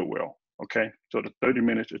 1 hour will. Okay, so the 30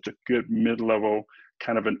 minutes is a good mid-level,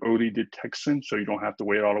 kind of an early detection, so you don't have to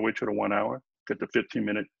wait all the way to the 1 hour. Get the 15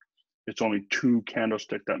 minute, it's only 2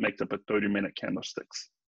 candlesticks that makes up a 30-minute candlesticks.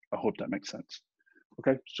 I hope that makes sense.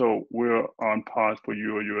 Okay, so we're on pause for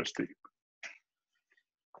Euro USD.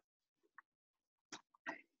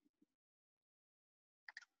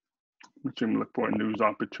 Let's look for a news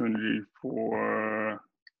opportunity for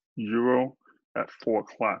Euro at 4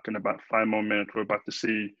 o'clock. In about 5 more minutes, we're about to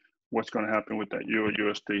see what's going to happen with that Euro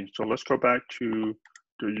USD. So let's go back to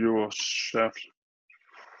the Euro Chef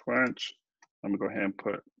French. I'm going to go ahead and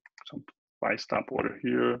put some buy stop order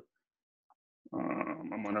here.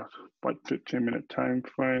 I'm on a 15-minute time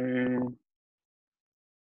frame.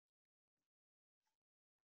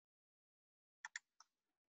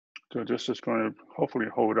 So this is going to hopefully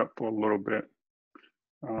hold up for a little bit.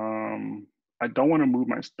 I don't want to move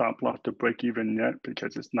my stop loss to break even yet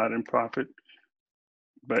because it's not in profit,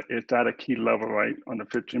 but it's at a key level, right? On the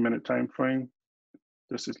 15-minute time frame,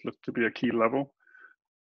 this is looked to be a key level.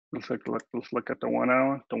 Let's look at the 1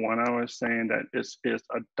 hour. The 1 hour is saying that it's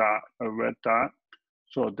a dot, a red dot.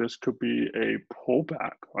 So this could be a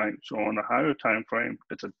pullback, right? So on the higher time frame,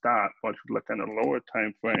 it's a dot, but if you look at the lower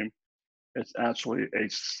time frame, it's actually a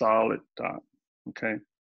solid dot, okay?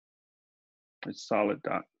 It's solid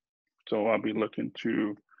dot. So I'll be looking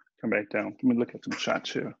to come back down. Let me look at some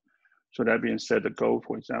charts here. So that being said, the gold,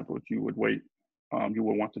 for example, you would wait, you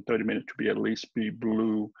would want the 30 minute to be at least be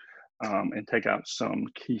blue and take out some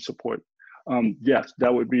key support. Yes,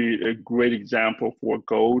 that would be a great example for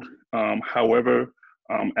gold. However,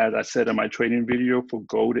 as I said in my trading video for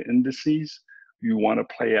gold indices, you want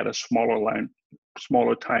to play at a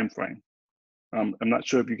smaller time frame. I'm not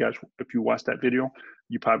sure if you watched that video,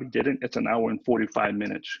 you probably didn't. It's an hour and 45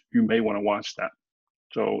 minutes. You may want to watch that.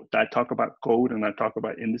 So I talk about gold and I talk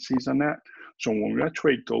about indices on that. So when I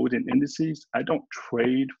trade gold and indices, I don't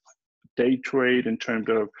day trade in terms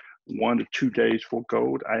of 1 to 2 days for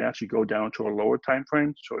gold. I actually go down to a lower time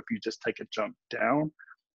frame. So if you just take a jump down,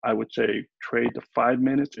 I would say trade the 5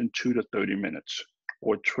 minutes into the 30 minutes,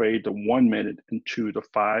 or trade the 1 minute into the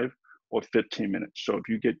 5 or 15 minutes. So if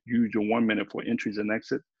you use your 1 minute for entries and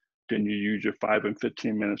exit, then you use your 5 and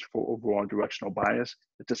 15 minutes for overall directional bias.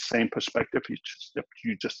 It's the same perspective.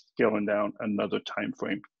 You just scaling down another time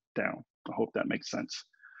frame down. I hope that makes sense.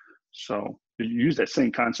 So you use that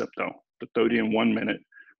same concept though, the 30 in 1 minute.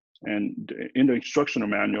 And in the instructional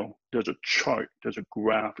manual, there's a chart, there's a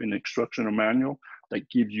graph in the instructional manual that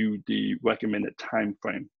gives you the recommended time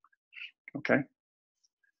frame. Okay.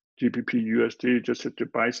 GBP USD, just hit your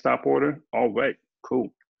buy stop order. All right,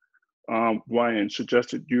 cool. Ryan,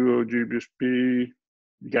 suggested Euro GBP.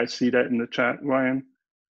 You guys see that in the chat, Ryan,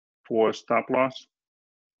 for stop loss?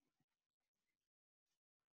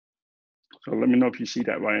 So let me know if you see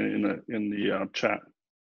that, Ryan, in the chat.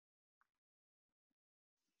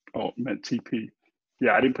 Oh, meant TP.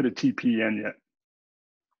 Yeah, I didn't put a TP in yet.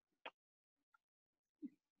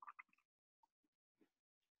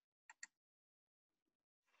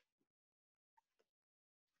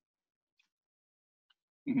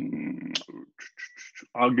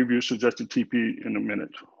 I'll give you a suggested TP in a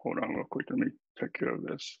minute. Hold on real quick. Let me take care of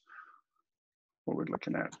this. What we're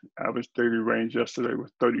looking at. Average daily range yesterday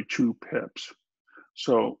was 32 pips.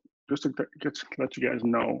 So just to let you guys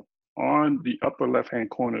know, on the upper left-hand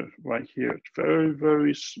corner right here, it's very,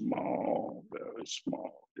 very small, very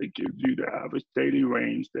small. It gives you the average daily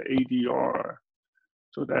range, the ADR.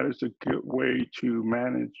 So that is a good way to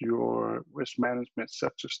manage your risk management.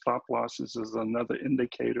 Set your stop losses as another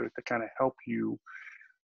indicator to kind of help you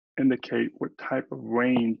indicate what type of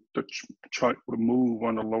range the chart would move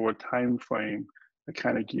on the lower time frame to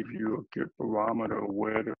kind of give you a good barometer of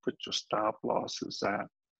where to put your stop losses at,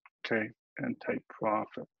 okay, and take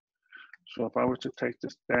profit. So if I were to take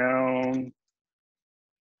this down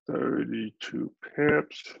 32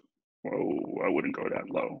 pips, whoa, I wouldn't go that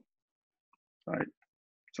low, right?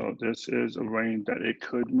 So this is a range that it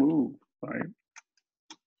could move, right?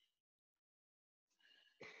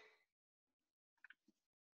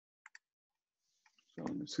 So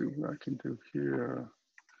let me see what I can do here.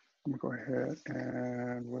 I'm gonna go ahead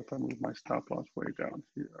and what if I move my stop loss way down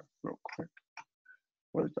here real quick?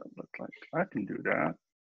 What does that look like? I can do that.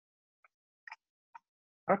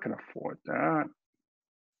 I can afford that.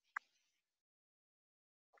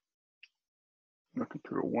 Looking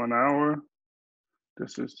through 1 hour.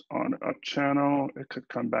 This is on the up channel. It could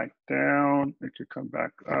come back down. It could come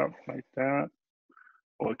back up like that,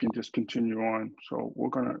 or it can just continue on. So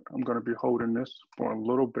I'm gonna be holding this for a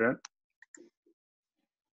little bit.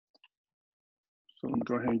 So let me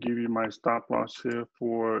go ahead and give you my stop loss here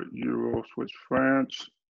for Euro Swiss francs.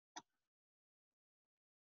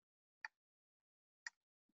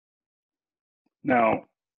 Now,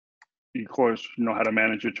 of course, you know how to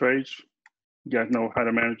manage your trades. You guys know how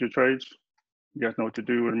to manage your trades. You guys know what to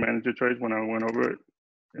do with manage your trades when I went over it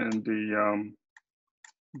in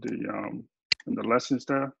the lessons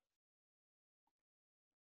there.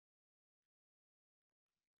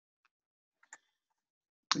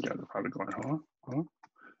 You guys are probably going, huh?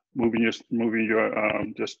 Moving your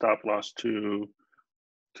stop loss to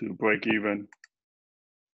break even.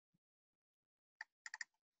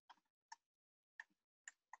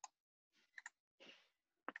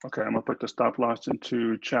 Okay, I'm gonna put the stop loss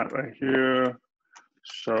into chat right here.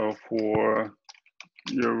 So for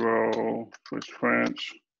Euro Swiss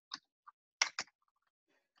francs,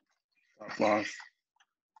 stop loss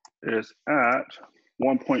is at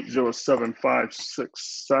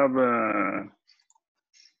 1.07567.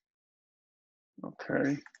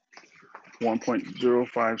 Okay,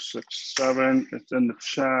 1.0567. It's in the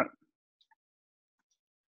chat.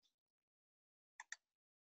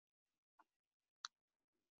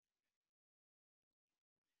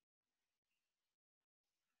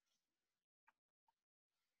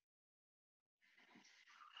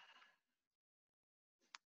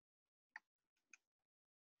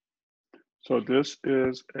 So this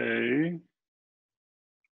is a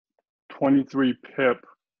 23 pip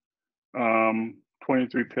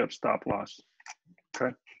stop loss.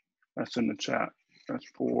 Okay, that's in the chat. That's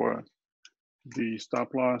for the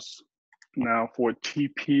stop loss. Now for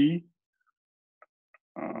TP,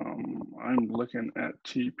 I'm looking at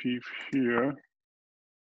TP here.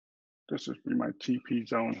 This is my TP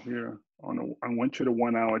zone here. I went to the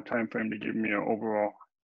 1 hour time frame to give me an overall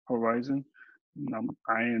horizon. And I'm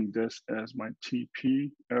eyeing this as my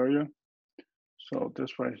TP area. So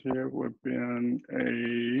this right here would be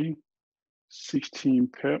a 16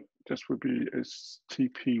 pip. This would be a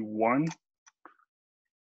TP1.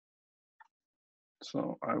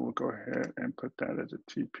 So I will go ahead and put that as a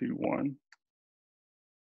TP1.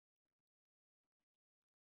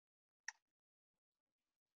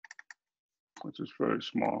 Which is very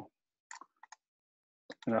small.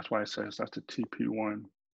 And that's why it says that's a TP1.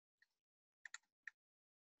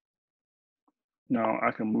 Now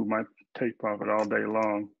I can move my take profit all day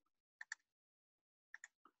long.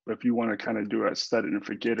 But if you want to kind of do a set it and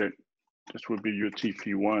forget it, This would be your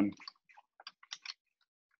TP1.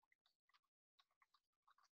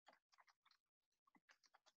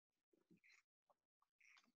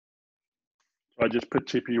 So I just put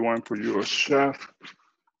TP1 for your chef.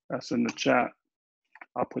 That's in the chat.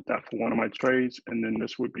 I'll put that for one of my trades, and then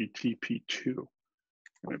this would be TP2.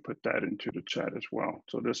 Let me put that into the chat as well.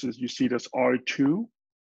 So this is, you see this R2,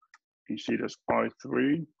 you see this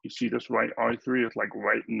R3, you see this right R3 is like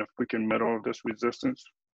right in the freaking middle of this resistance.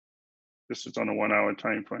 This is on a 1 hour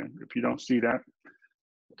time frame. If you don't see that,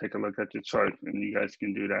 take a look at your chart and you guys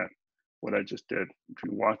can do that, what I just did. If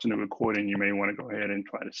you're watching the recording, you may want to go ahead and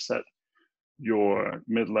try to set your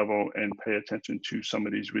mid-level and pay attention to some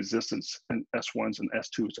of these resistance and S1s and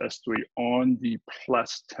S2s, S3 on the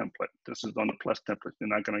plus template. This is on the plus template. You're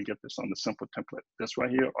not going to get this on the simple template. This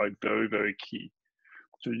right here are very, very key.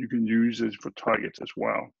 So you can use this for targets as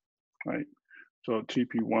well, right? So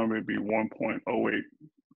TP1 would be 1.08.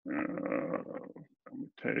 Let me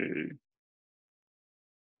take,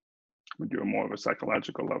 we'll do more of a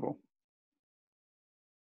psychological level.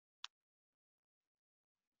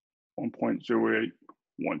 1.08,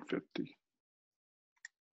 150.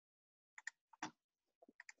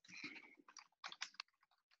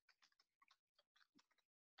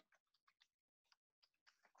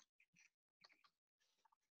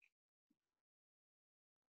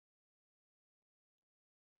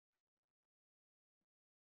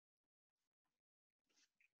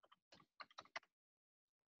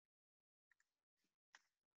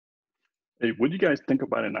 Hey, what do you guys think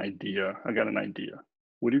about an idea? I got an idea.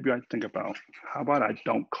 What do you guys think about? How about I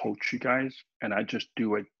don't coach you guys and I just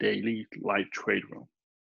do a daily live trade room,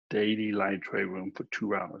 for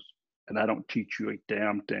 2 hours. And I don't teach you a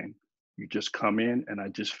damn thing. You just come in and I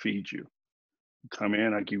just feed you. You come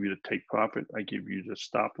in, I give you the take profit, I give you the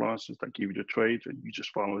stop losses, I give you the trades, and you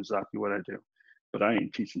just follow exactly what I do. But I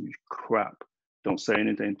ain't teaching you crap. Don't say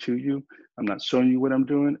anything to you. I'm not showing you what I'm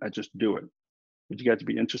doing, I just do it. Would you guys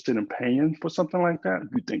be interested in paying for something like that? Do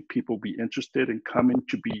you think people be interested in coming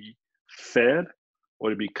to be fed or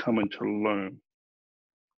to be coming to learn?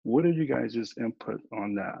 What are you guys' input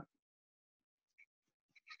on that?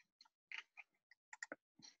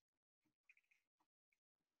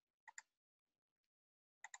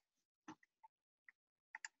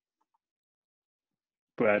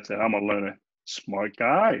 Brad said, I'm a learner. Smart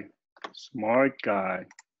guy, smart guy.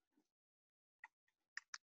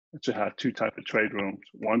 I should have 2 types of trade rooms.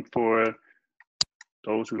 One for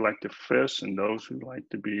those who like to fish and those who like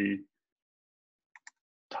to be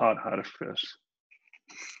taught how to fish.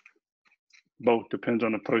 Both depends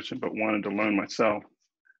on the person, but wanted to learn myself.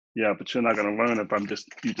 Yeah, but you're not going to learn if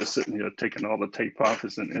you just sitting here taking all the take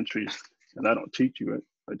profits and entries, and I don't teach you it.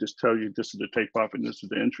 I just tell you this is the take profit and this is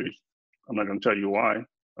the entries. I'm not going to tell you why.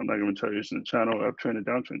 I'm not going to tell you it's in the channel, uptrend and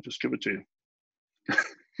downtrend. Just give it to you.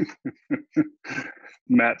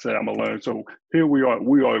 Matt said I'm a learner. So here we are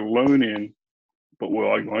learning, but we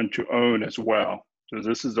are going to earn as well. So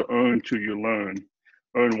this is the earn till you learn,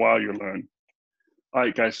 earn while you learn. All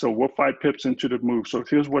right, guys, so we're 5 pips into the move. So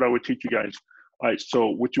here's what I would teach you guys. All right, so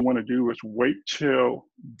what you want to do is wait till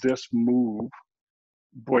this move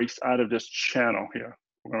breaks out of this channel here.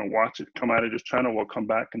 We're going to watch it come out of this channel. We'll come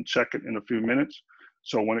back and check it in a few minutes.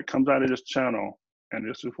 So when it comes out of this channel, and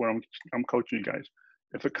this is where I'm coaching you guys.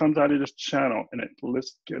 If it comes out of this channel and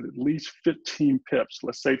let's get at least 15 pips,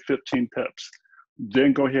 let's say 15 pips,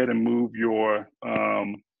 then go ahead and move your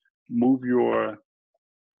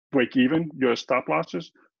break even, your stop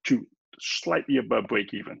losses to slightly above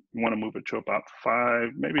break even. You want to move it to about 5,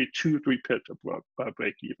 maybe 2 or 3 pips above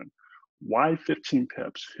break even. Why 15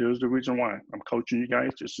 pips? Here's the reason why. I'm coaching you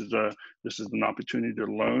guys. This is an opportunity to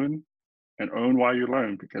learn and earn while you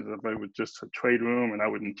learn, because if it was just a trade room and I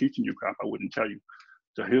wasn't teaching you crap, I wouldn't tell you.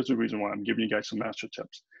 So here's the reason why I'm giving you guys some master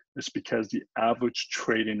tips. It's because the average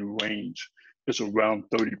trading range is around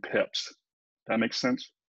 30 pips. That makes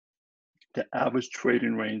sense? The average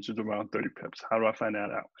trading range is around 30 pips. How do I find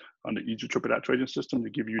that out? On the Easy Triple Dot trading system, they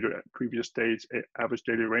give you the previous day's average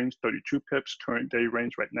daily range, 32 pips. Current day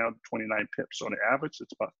range right now, 29 pips. So on the average,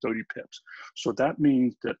 it's about 30 pips. So that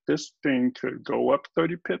means that this thing could go up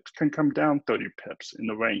 30 pips, can come down 30 pips in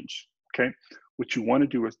the range, okay? What you want to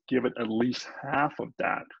do is give it at least half of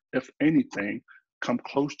that. If anything, come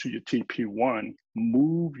close to your TP1,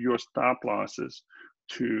 move your stop losses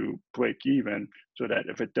to break even, so that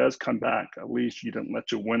if it does come back, at least you didn't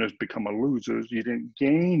let your winners become a losers, you didn't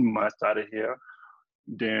gain much out of here,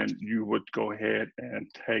 then you would go ahead and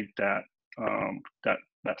take that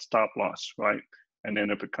that stop loss, right? And then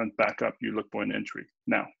if it comes back up, you look for an entry.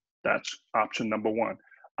 Now, that's option number 1.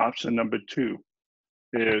 Option number 2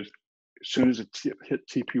 is as soon as it hit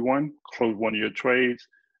TP1, close one of your trades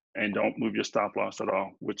and don't move your stop loss at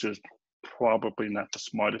all, which is probably not the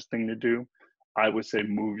smartest thing to do. I would say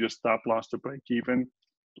move your stop loss to break even,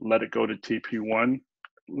 let it go to TP1,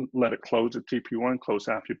 let it close at TP1, close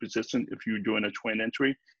half your position if you're doing a twin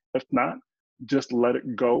entry. If not, just let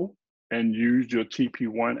it go and use your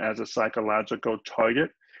TP1 as a psychological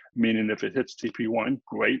target, meaning if it hits TP1,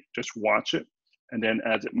 great, just watch it. And then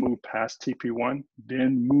as it moves past TP1,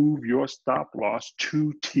 then move your stop loss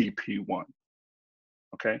to TP1.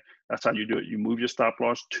 Okay, that's how you do it. You move your stop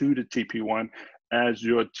loss to the TP1 as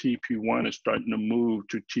your TP1 is starting to move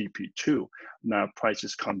to TP2. Now, if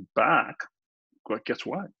prices come back, well, guess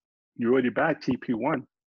what? You're already back TP1,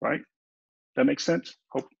 right? That makes sense?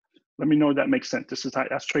 Hope. Let me know if that makes sense. This is how,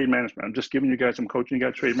 that's trade management. I'm just giving you guys some coaching. You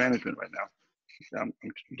got trade management right now.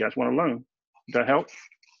 You guys want to learn? Does that help?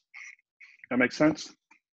 That makes sense? Let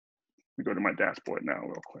me go to my dashboard now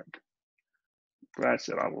real quick. Brad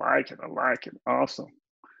said, I like it. I like it. Awesome.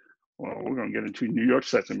 Well, we're going to get into New York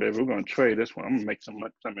session, baby. We're going to trade this one. I'm going to make some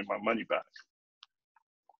of my money back.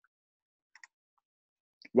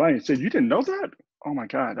 Ryan said, you didn't know that? Oh my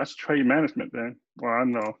God, that's trade management, man. Well, I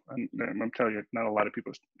know. I'm telling you, not a lot of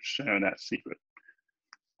people sharing that secret.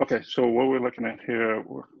 Okay, so what we're looking at here,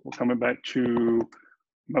 we're coming back to,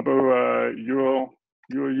 remember Euro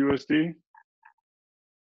USD?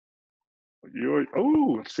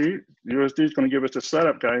 Oh, see, USD is going to give us a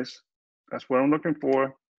setup, guys. That's what I'm looking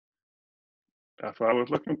for. That's what I was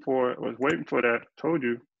looking for. I was waiting for that. Told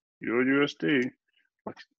you, Euro USD.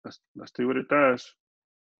 Let's see what it does.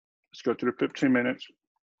 Let's go to the 15 minutes.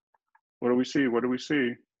 What do we see? What do we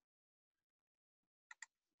see?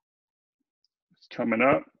 It's coming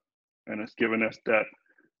up and it's giving us that.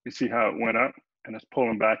 You see how it went up and it's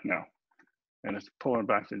pulling back now. And it's pulling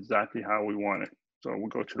back to exactly how we want it. So we'll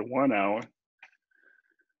go to the 1 hour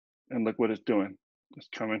and look what it's doing. It's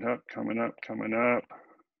coming up, coming up, coming up.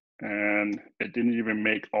 And it didn't even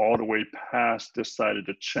make all the way past this side of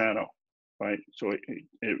the channel, right? So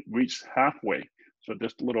it reached halfway. So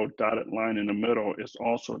this little dotted line in the middle is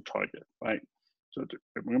also a target, right? So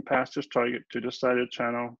if we're gonna pass this target to this side of the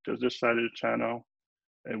channel, to this side of the channel,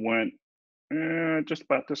 it went just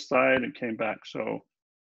about this side and came back. So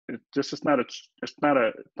this is not a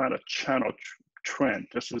channel trend.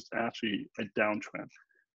 This is actually a downtrend.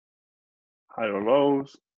 Higher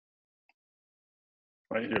lows,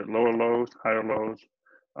 right here, lower lows, higher lows.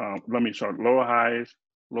 Lower highs,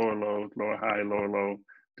 lower lows, lower high, lower low.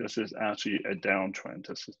 This is actually a downtrend.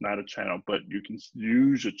 This is not a channel, but you can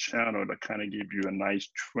use a channel to kind of give you a nice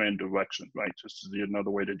trend direction, right? This is another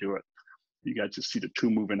way to do it. You got to see the 2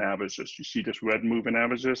 moving averages. You see this red moving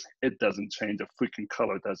averages? It doesn't change the freaking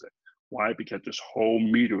color, does it? Why? Because this whole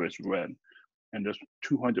meter is red. And this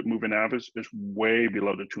 200 moving average is way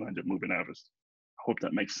below the 200 moving average. I hope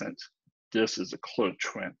that makes sense. This is a clear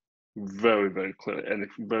trend. Very, very clear at a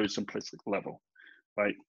very simplistic level,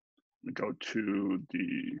 right? We go to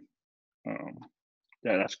the,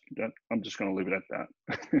 I'm just gonna leave it at that.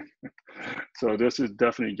 So this is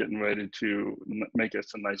definitely getting ready to make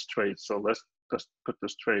us a nice trade. So let's put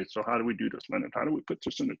this trade. So how do we do this, Leonard? How do we put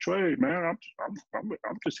this in the trade, man?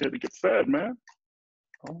 I'm just here to get fed, man.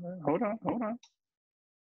 Hold on.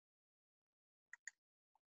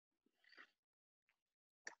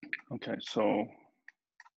 Okay, so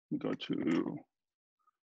we go to,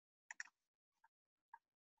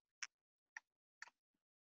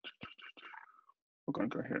 we're gonna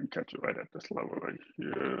go ahead and catch it right at this level right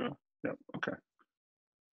here. Yep, okay.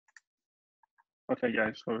 Okay,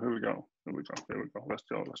 guys, so here we go. Let's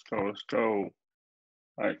go.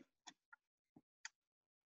 All right.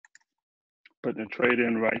 Put the trade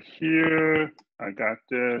in right here. I got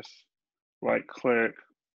this. Right click,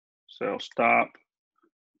 sell stop.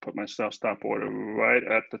 Put my sell stop order right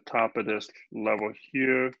at the top of this level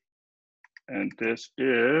here. And this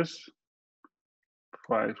is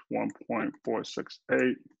price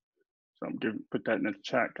 1.468. So I'm put that in the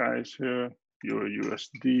chat, guys, here. Euro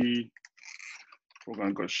USD. We're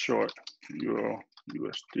gonna go short Euro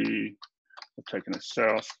USD. We're taking a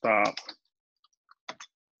sell stop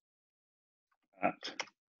at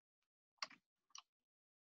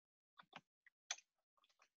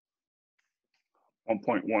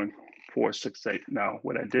 1.1468. Now,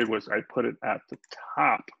 what I did was I put it at the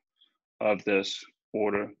top of this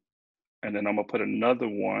order, and then I'm gonna put another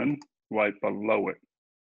one right below it,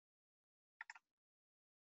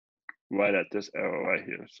 right at this arrow right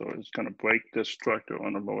here. So it's gonna break this structure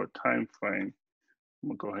on a lower time frame. I'm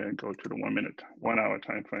gonna go ahead and go to the 1 hour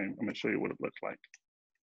time frame. I'm gonna show you what it looks like.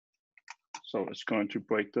 So it's going to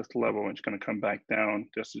break this level and it's gonna come back down.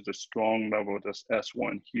 This is a strong level, this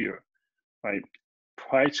S1 here. right?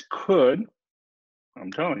 Price could,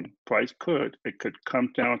 I'm telling you, price could, it could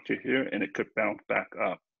come down to here and it could bounce back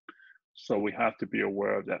up. So we have to be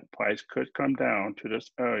aware of that. Price could come down to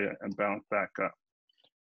this area and bounce back up.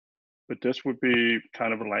 But this would be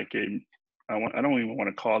kind of like a, I don't even want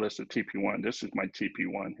to call this a TP1. This is my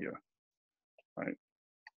TP1 here, right?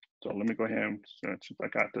 So let me go ahead and, since I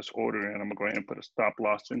got this order in, I'm gonna go ahead and put a stop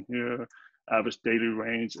loss in here. Average daily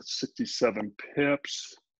range is 67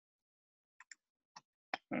 pips.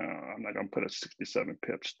 I'm not gonna put a 67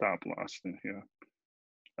 pip stop loss in here.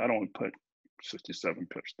 I don't put 67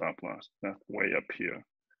 pip stop loss. That's way up here.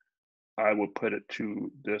 I will put it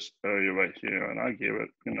to this area right here, and I give it,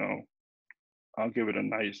 you know, I'll give it a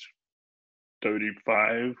nice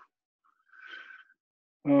 35.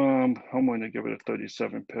 I'm going to give it a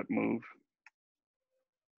 37 pip move.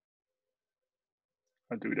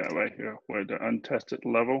 I do that right here where the untested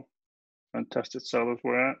level, untested sellers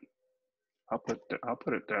were at. I'll put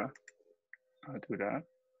it there. I do that.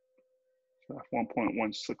 So that's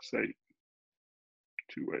 1.16828.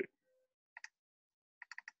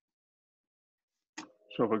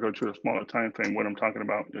 So if I go to a smaller time frame, what I'm talking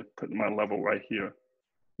about is putting my level right here.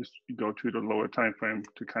 Just go to the lower time frame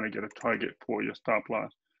to kind of get a target for your stop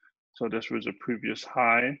loss. So this was a previous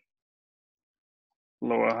high,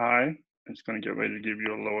 lower high. It's going to get ready to give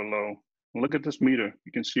you a lower low. And look at this meter.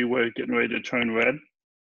 You can see where it's getting ready to turn red.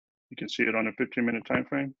 You can see it on a 15-minute time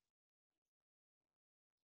frame.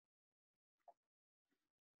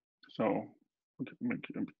 So make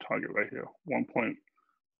a target right here,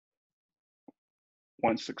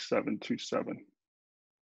 1.16727.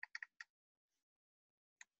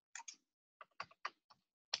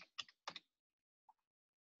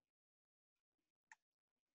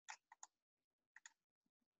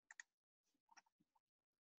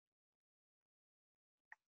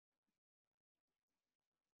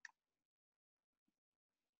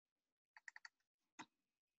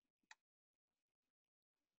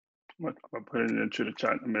 I'll put it into the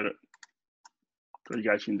chat in a minute, so you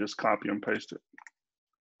guys can just copy and paste it.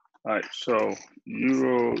 All right, so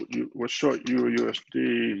we're short Euro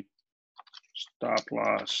USD, stop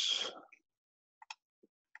loss,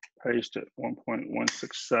 paste it,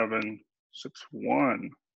 1.16761.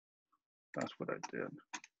 That's what I did.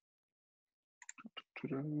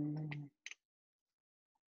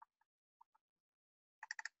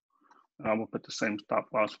 I'm gonna put the same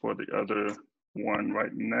stop loss for the other one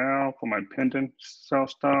right now for my pending sell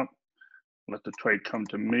stop. Let the trade come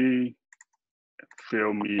to me,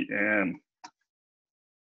 fill me in.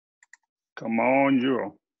 Come on,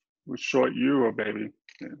 Euro. We're short Euro, baby.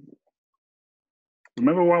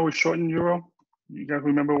 Remember why we're shorting Euro? You guys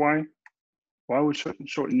remember why? Why are we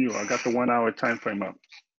shorting Euro? I got the 1 hour time frame up.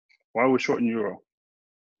 Why are we shorting Euro?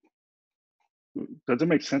 Does it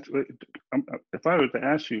make sense? If I were to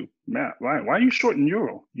ask you, Matt, why are you shorting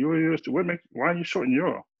Euro? Why are you shorting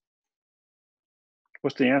Euro?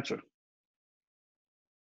 What's the answer?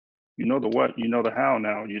 You know the what, you know the how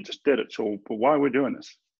now, you just did it. So, but why are we doing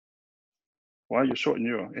this? Why are you shorting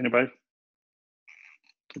Euro? Anybody?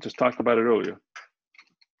 I just talked about it earlier.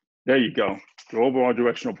 There you go. The overall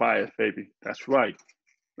directional bias, baby. That's right.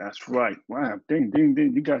 That's right. Wow. Ding, ding,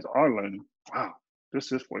 ding. You guys are learning. Wow.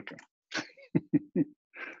 This is working.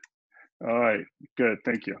 All right. Good.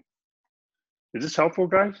 Thank you. Is this helpful,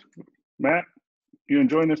 guys? Matt, you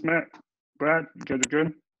enjoying this, Matt? Brad, you guys are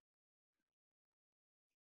good?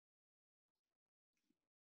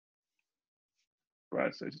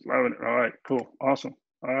 Brad says he's loving it. All right. Cool. Awesome.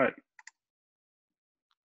 All right.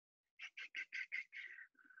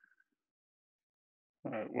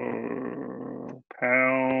 All right. Well,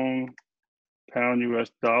 pound US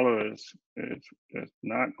dollar is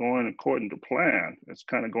not going according to plan. It's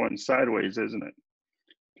kind of going sideways, isn't it?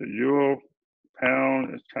 The euro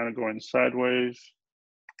pound is kind of going sideways.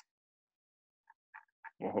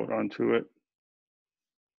 We'll hold on to it.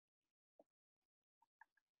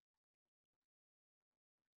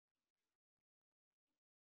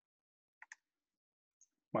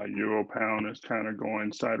 My euro pound is kind of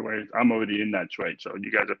going sideways. I'm already in that trade, so you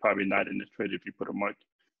guys are probably not in this trade if you put a mark,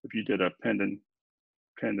 if you did a pending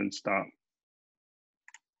stop.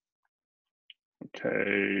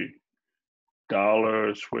 Okay,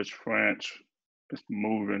 dollar, Swiss francs is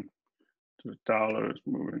moving. The dollar is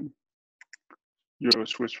moving. Euro,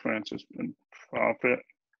 Swiss francs is in profit.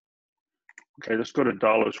 Okay, let's go to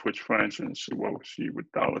dollar, Swiss francs and see what we see with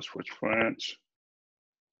dollar, Swiss francs.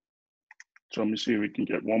 So let me see if we can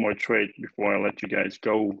get one more trade before I let you guys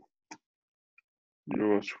go.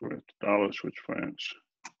 Euro, Swiss, dollar, Swiss francs.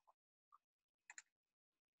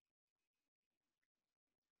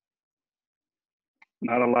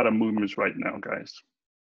 Not a lot of movements right now, guys.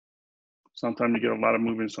 Sometimes you get a lot of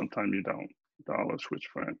movement, sometimes you don't. Dollar, Swiss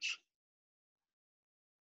francs.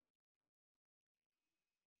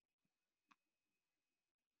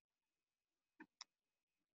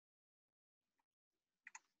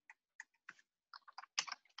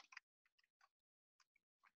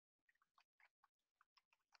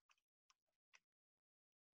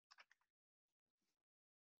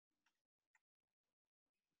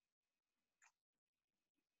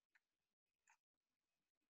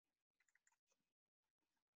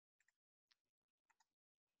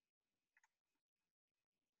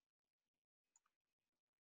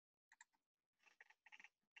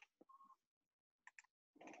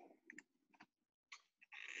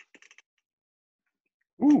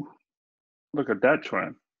 Ooh, look at that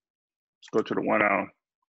trend. Let's go to the 1 hour.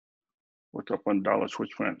 What's up on dollar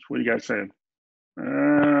Swiss francs? What do you guys say?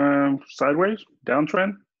 Sideways,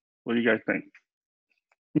 downtrend? What do you guys think?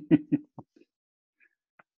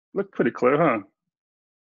 Look pretty clear, huh?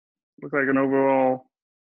 Look like an overall,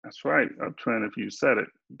 that's right, uptrend if you said it.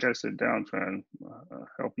 You guys said downtrend.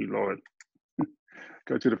 Help you, Lord.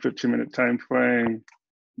 Go to the 15-minute time frame.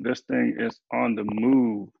 This thing is on the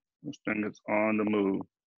move. This thing is on the move.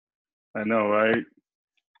 I know, right?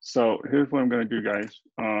 So here's what I'm going to do, guys.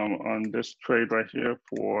 On this trade right here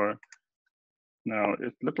for, now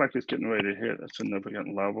it looked like it's getting ready to hit a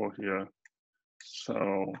significant level here.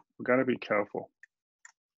 So we got to be careful.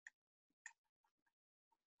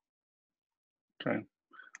 Okay,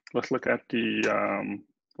 let's look at the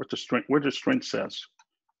what the strength says.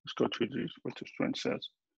 Let's go to these, what the strength says.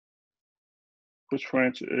 Swiss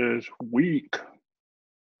francs is weak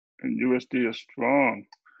and USD is strong.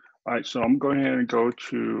 All right, so I'm going ahead and go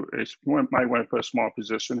to might want to put a small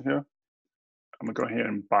position here. I'm gonna go ahead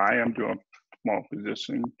and buy. I'm doing a small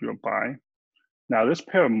position, do a buy. Now this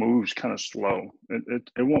pair moves kind of slow.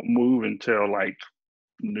 It won't move until like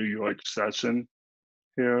New York session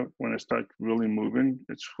here when it starts really moving.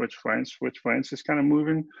 It's Swiss francs. Swiss francs is kind of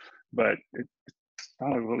moving, but it's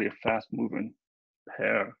not really a fast moving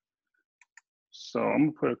pair. So I'm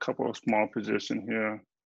gonna put a couple of small positions here.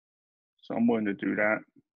 So I'm willing to do that.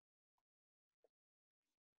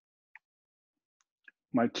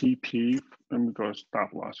 My TP, let me go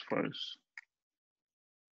stop loss first.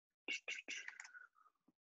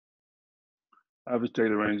 Average daily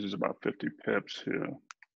range is about 50 pips here.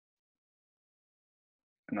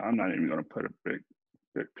 And I'm not even gonna put a big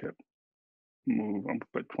pip move. I'm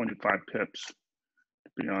gonna put 25 pips,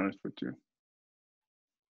 to be honest with you.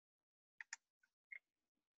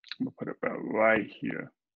 I'm gonna put it about right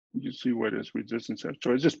here. You can see where this resistance is.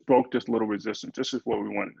 So it just broke this little resistance. This is what we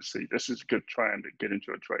wanted to see. This is a good time to get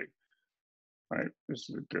into a trade. All right, this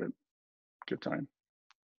is a good time.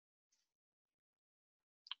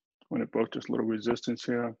 When it broke this little resistance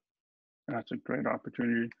here, that's a great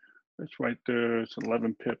opportunity. It's right there. It's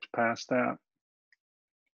 11 pips past that.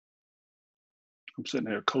 I'm sitting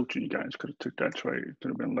here coaching you guys. Could have took that trade. It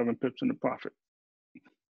could have been 11 pips in the profit.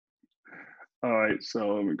 All right,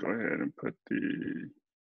 so let me go ahead and put the,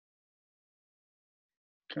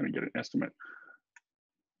 kind of get an estimate.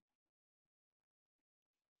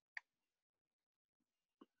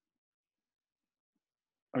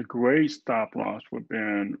 A great stop loss would have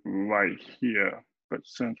been right here, but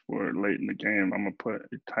since we're late in the game, I'm gonna put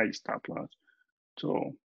a tight stop loss.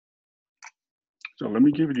 So let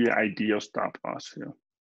me give you the ideal stop loss here.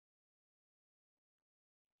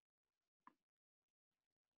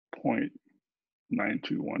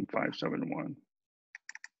 0.921571.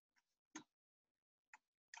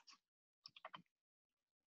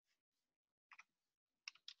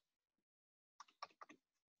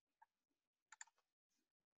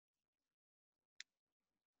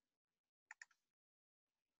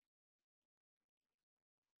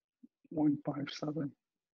 $157.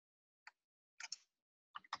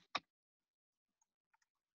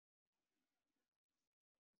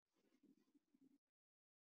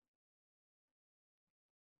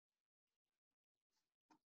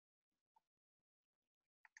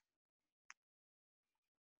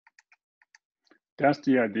 That's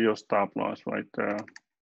the ideal stop loss right there.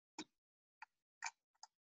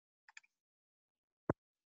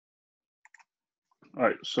 All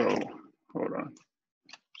right, so hold on.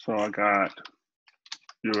 So I got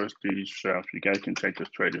USD chef. You guys can take this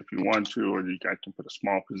trade if you want to, or you guys can put a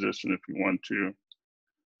small position if you want to.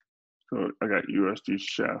 So I got USD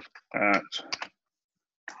chef at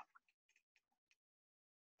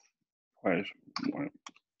price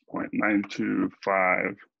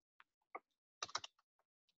 0.9251.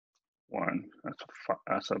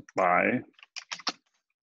 That's a buy.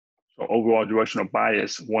 So overall duration of buy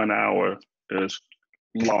is 1 hour is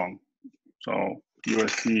long. So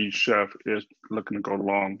USD Chef is looking to go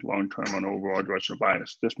long term on overall directional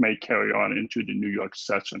bias. This may carry on into the New York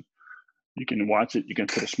session. You can watch it. You can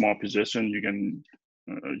put a small position. You can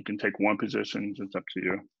take one position. It's up to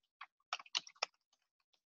you.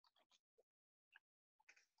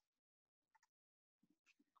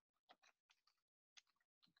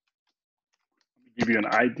 Give you an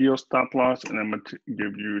ideal stop loss, and I'm going to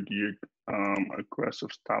give you the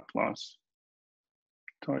aggressive stop loss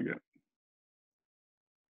target.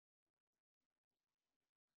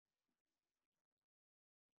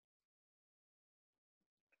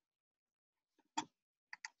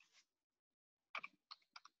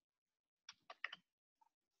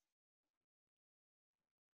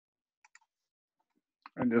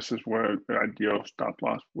 And this is where the ideal stop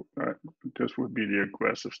loss, this would be the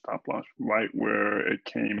aggressive stop loss, right where it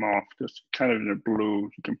came off, just kind of in the blue.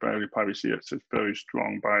 You can probably see it. It's a very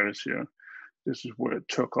strong bias here. This is where it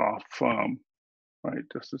took off from, right?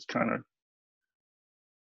 This is kind of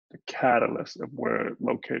the catalyst of where it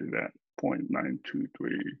located at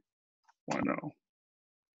 0.92310.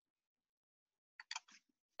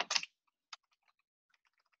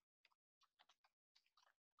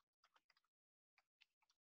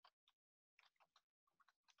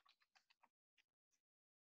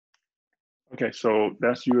 Okay, so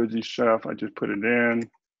that's USD Chef. I just put it in.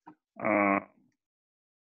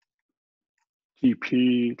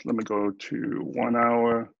 TP, let me go to 1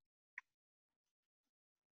 hour.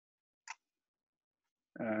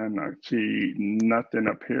 And I see nothing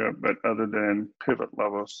up here, but other than pivot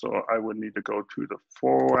levels. So I would need to go to the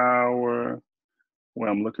 4 hour. What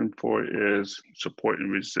I'm looking for is support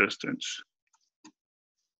and resistance.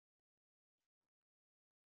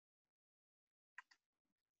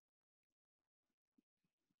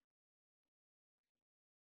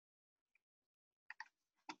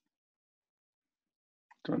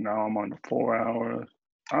 So now I'm on the 4 hour.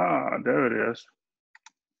 Ah, there it is.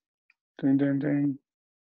 Ding, ding, ding.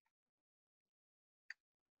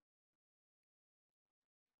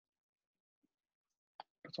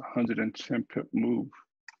 That's a 110 pip move.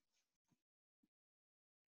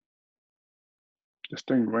 This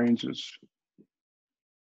thing ranges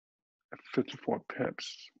at 54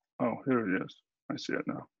 pips. Oh, here it is. I see it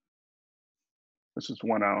now. This is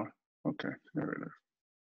 1 hour. Okay, there it is.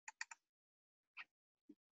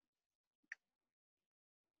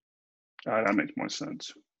 All right, that makes more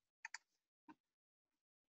sense.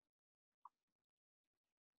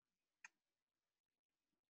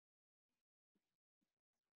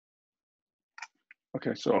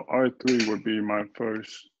 Okay, so R3 would be my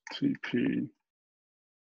first TP.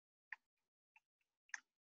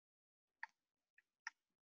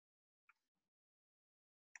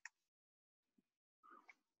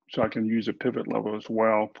 So I can use a pivot level as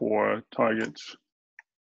well for targets.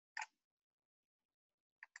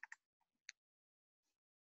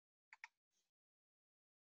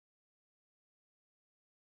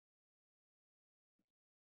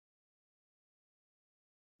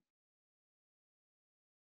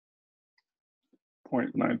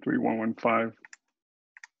 .93115.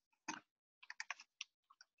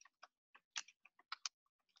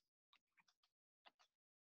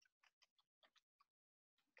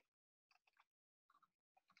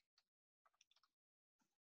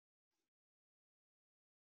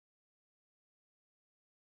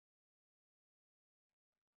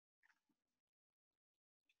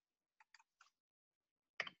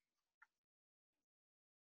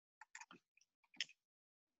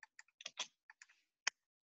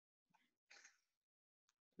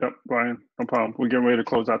 Yep, Brian, no problem. We're getting ready to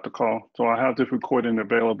close out the call. So I have this recording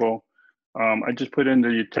available. I just put in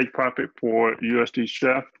the take profit for USD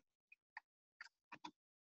Chef.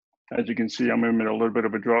 As you can see, I'm in a little bit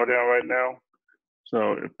of a drawdown right now.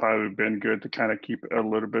 So it probably been good to kind of keep a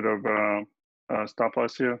little bit of stop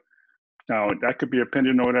loss here. Now that could be a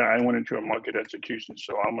pending order. I went into a market execution,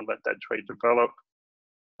 so I'm gonna let that trade develop.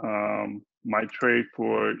 My trade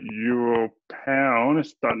for Euro Pound is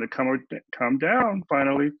starting to come down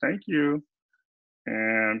finally. Thank you.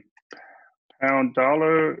 And Pound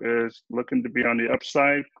Dollar is looking to be on the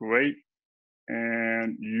upside. Great.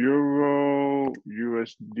 And Euro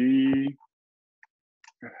USD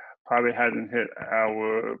probably hasn't hit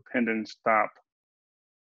our pending stop.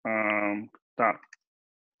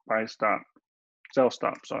 Sell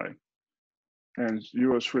stop, sorry. And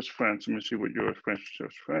Euro Swiss francs, let me see what Euro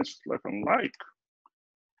Swiss francs looking like.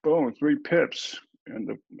 Boom, 3 pips in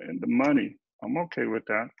the money. I'm okay with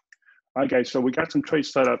that. Okay, so we got some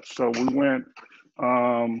trades set up. So we went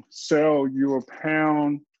sell Euro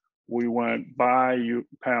Pound, we went buy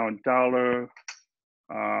Pound Dollar,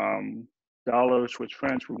 dollar, Swiss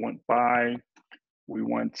francs, we went buy. We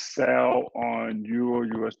went sell on euro,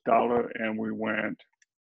 US dollar, and we went,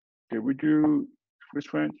 did we do Swiss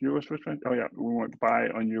francs, euro, Swiss francs? Oh yeah, we went buy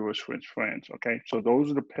on euro, Swiss francs, okay? So those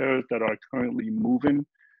are the pairs that are currently moving.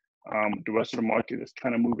 The rest of the market is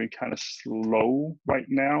kind of moving kind of slow right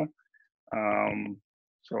now.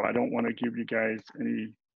 So I don't want to give you guys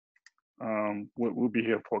any, we'll be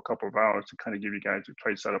here for a couple of hours to kind of give you guys a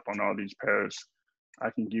trade setup on all these pairs. I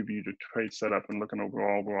can give you the trade setup and looking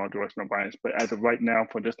overall directional bias. But as of right now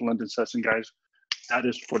for this London session, guys, that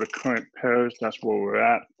is for the current pairs. That's where we're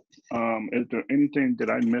at. Is there anything that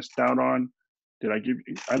I missed out on? Did I give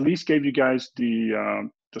at least gave you guys the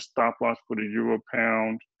stop loss for the euro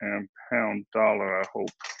pound and pound dollar, I hope.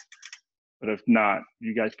 But if not,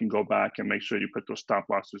 you guys can go back and make sure you put those stop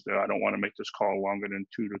losses there. I don't want to make this call longer than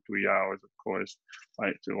 2 to 3 hours, of course.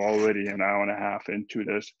 Right, so already an hour and a half into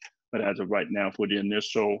this. But as of right now, for the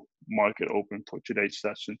initial market open for today's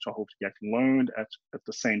session, so I hope you guys learned. At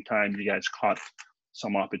the same time, you guys caught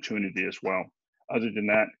some opportunity as well. Other than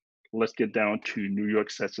that, let's get down to New York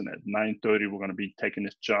session at 9:30. We're going to be taking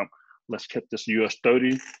this jump. Let's hit this US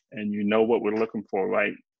 30, and you know what we're looking for,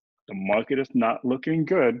 right? The market is not looking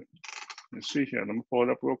good. Let's see here. Let me pull it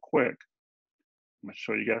up real quick. I'm going to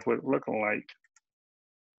show you guys what it's looking like.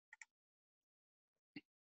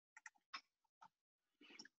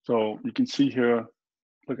 So you can see here,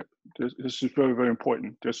 look at this. This is very, very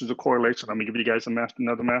important. This is a correlation. I'm going to give you guys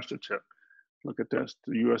another master tip. Look at this.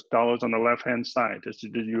 The US dollars on the left-hand side. This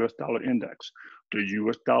is the US dollar index. The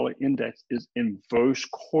US dollar index is inverse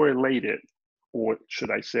correlated, or should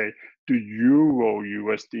I say, the Euro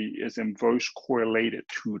USD is inverse correlated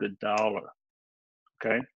to the dollar.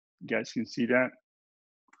 Okay, you guys can see that.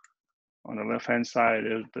 On the left-hand side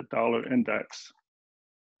is the dollar index.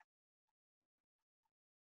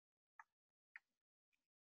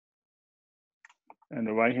 And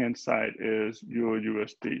the right-hand side is Euro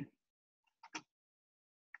USD.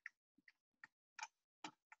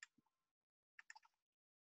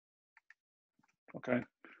 Okay,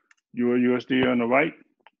 Euro USD on the right,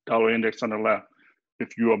 dollar index on the left.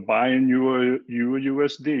 If you are buying Euro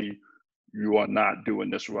USD, you are not doing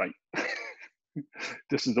this right.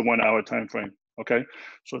 This is the 1 hour time frame. Okay,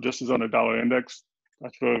 so this is on the dollar index.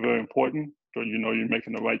 That's very, very important. So you know you're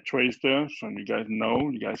making the right trades there. So you guys know,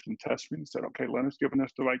 you guys can test me and say, okay, Leonard's giving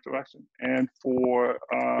us the right direction. And for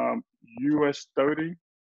US 30,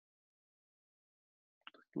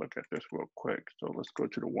 look at this real quick. So let's go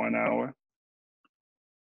to the 1 hour.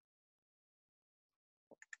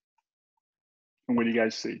 And what do you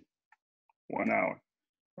guys see? 1 hour,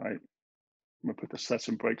 right? I'm gonna put the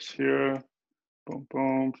session breaks here. Boom,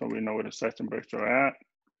 boom. So we know where the session breaks are at.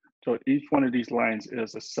 So each one of these lines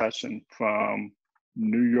is a session from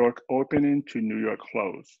New York opening to New York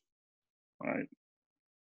close, right?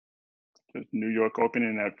 There's New York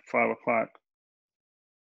opening at 5 o'clock.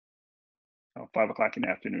 5 o'clock in the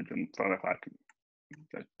afternoon and 5 o'clock.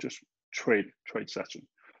 Just trade session.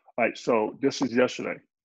 All right, so this is yesterday.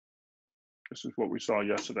 This is what we saw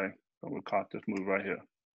yesterday. So we caught this move right here.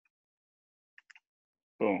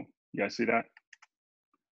 Boom. You guys see that?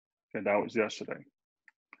 Okay, that was yesterday.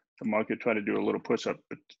 The market tried to do a little push up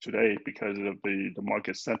today because of the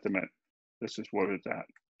market sentiment. This is where it's at.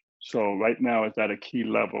 So right now it's at a key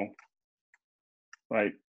level,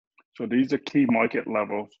 right? So these are key market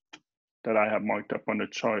levels that I have marked up on the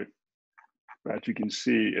chart. As you can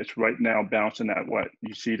see, it's right now bouncing at what?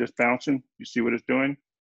 You see this bouncing? You see what it's doing?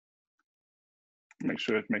 Make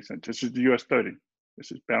sure it makes sense. This is the US 30.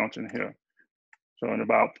 This is bouncing here. So in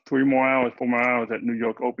about 4 more hours at New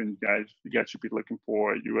York Open, guys, you guys should be looking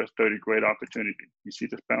for a US 30 great opportunity. You see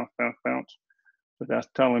this bounce, bounce, bounce? So that's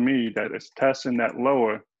telling me that it's testing that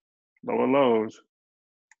lower lows.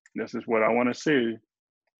 This is what I want to see.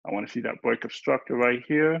 I want to see that break of structure right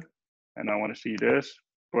here. And I want to see this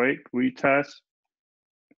break, retest,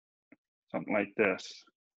 something like this.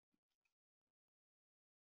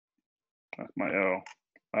 That's my L,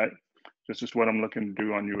 right? This is what I'm looking to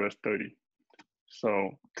do on US 30.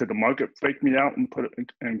 So could the market fake me out and put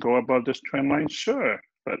it and go above this trend line? Sure,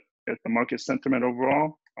 but if the market sentiment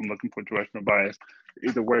overall, I'm looking for directional bias.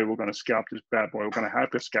 Either way, we're going to scalp this bad boy. We're going to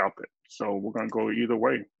have to scalp it. So we're going to go either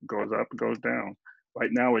way. It goes up, it goes down.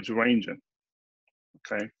 Right now, it's ranging.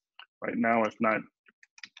 Okay. Right now, it's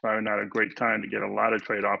probably not a great time to get a lot of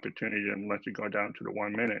trade opportunity unless you go down to the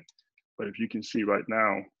 1 minute. But if you can see right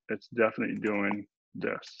now, it's definitely doing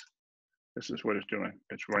this. This is what it's doing.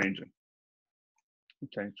 It's ranging.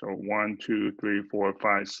 Okay, so 1, 2, 3, 4,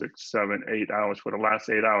 5, 6, 7, 8 hours. For the last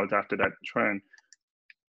 8 hours after that trend,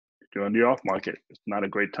 during the off market, it's not a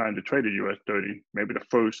great time to trade the US 30, maybe the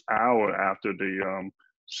first hour after the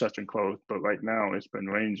session closed, but right now it's been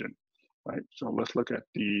ranging, right? So let's look at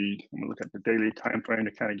I'm gonna look at the daily time frame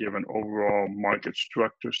to kind of give an overall market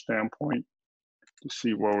structure standpoint to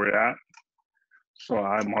see where we're at. So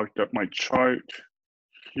I marked up my chart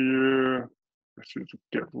here. This is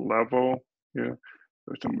a good level here.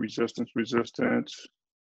 There's some resistance.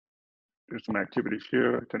 There's some activity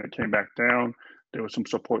here. Then it came back down. There was some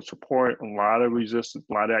support, a lot of resistance,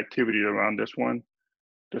 a lot of activity around this one.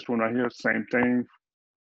 This one right here, same thing.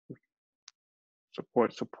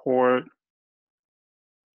 Support.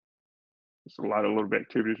 There's a lot of little bit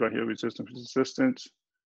activities right here, resistance.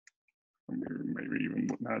 Maybe even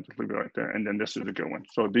not, just leave it right there. And then this is a good one.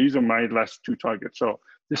 So these are my last two targets. So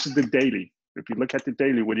this is the daily. If you look at the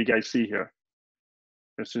daily, what do you guys see here?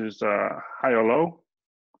 This is higher low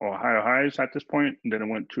or higher highs at this point. And then it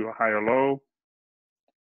went to a higher low.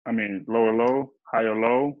 I mean, lower low, higher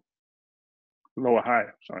low, lower high,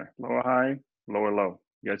 sorry. Lower high, lower low.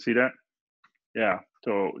 You guys see that? Yeah,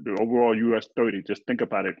 so the overall US 30, just think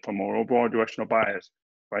about it from an overall directional bias.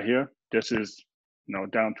 Right here, this is,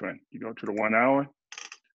 downtrend. You go to the 1 hour.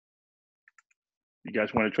 You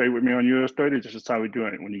guys want to trade with me on US 30? This is how we're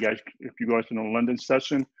doing it. When if you guys in the London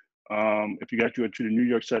session, if you guys go to the New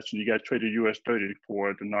York session, you guys trade the US 30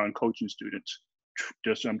 for the non-coaching students.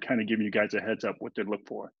 Just I'm kind of giving you guys a heads up what to look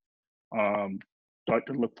for. Start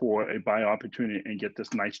to look for a buy opportunity and get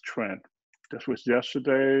this nice trend. This was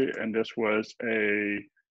yesterday, and this was a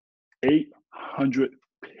 800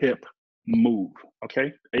 pip move,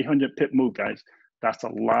 okay? 800 pip move, guys. That's a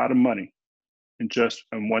lot of money in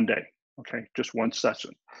one day, okay? Just one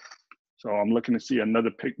session. So I'm looking to see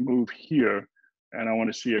another pip move here, and I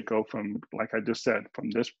want to see it go from, like I just said,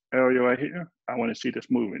 from this area right here, I want to see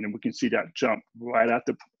this move, and then we can see that jump right at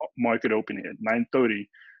the market opening at 9:30.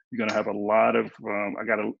 You're gonna have a lot of, I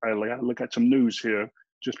gotta look at some news here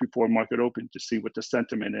just before market open to see what the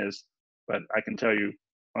sentiment is. But I can tell you,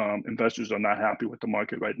 investors are not happy with the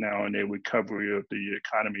market right now and the recovery of the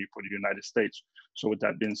economy for the United States. So with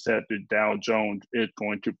that being said, the Dow Jones is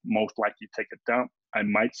going to most likely take a dump.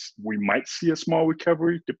 We might see a small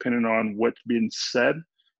recovery depending on what's being said.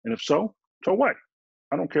 And if so what?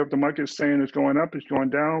 I don't care if the market is saying it's going up, it's going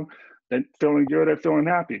down, they're feeling good, they're feeling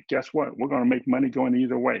happy. Guess what? We're gonna make money going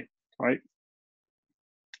either way, right?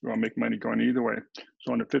 We're gonna make money going either way.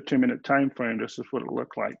 So on the 15-minute time frame, this is what it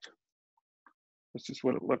looked like. This is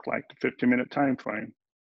what it looked like, the 15-minute time frame.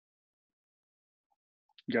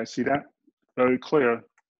 You guys see that? Very clear.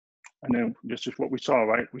 And then this is what we saw,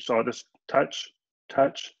 right? We saw this touch.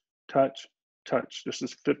 This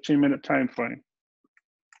is 15-minute time frame.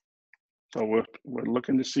 So we're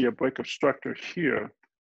looking to see a break of structure here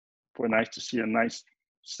to see a nice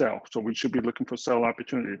sell. So we should be looking for sell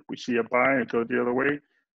opportunity. If we see a buy and go the other way,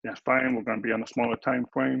 that's fine. We're going to be on a smaller time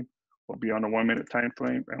frame. We'll be on a 1-minute time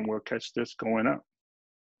frame, and we'll catch this going up.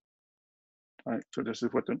 All right. So this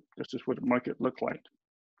is what the market looked like.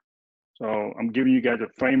 So I'm giving you guys a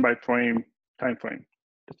frame by frame time frame.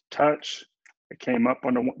 The touch, it came up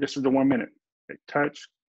on this is the 1 minute. It touched,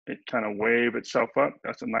 it kind of waved itself up.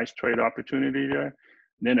 That's a nice trade opportunity there.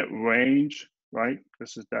 Then it range, right?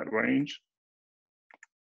 This is that range.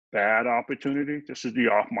 Bad opportunity. This is the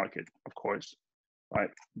off market, of course. Right.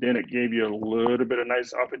 Then it gave you a little bit of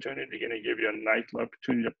nice opportunity. Again, it gave you a nice little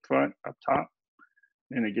opportunity up front, up top.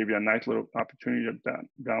 Then it gave you a nice little opportunity up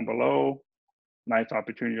down below. Nice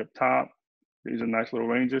opportunity up top. These are nice little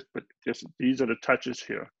ranges, but these are the touches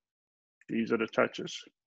here. These are the touches.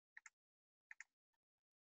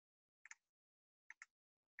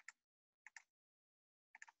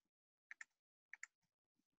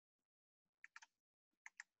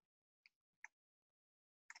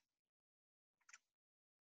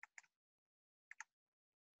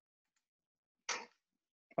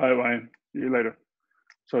 All right, Ryan, see you later.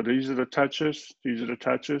 So these are the touches. These are the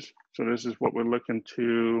touches. So this is what we're looking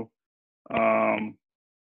to,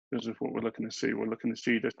 this is what we're looking to see. We're looking to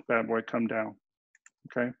see this bad boy come down,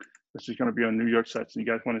 okay? This is gonna be on New York sets. You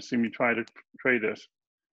guys wanna see me try to trade this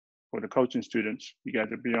for the coaching students. You guys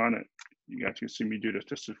to be on it. You guys can see me do this.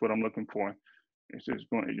 This is what I'm looking for. It's just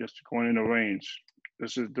going in the range.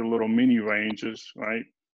 This is the little mini ranges, right?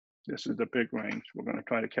 This is the big range. We're gonna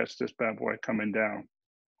try to catch this bad boy coming down.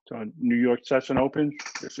 So New York session open,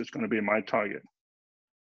 this is gonna be my target.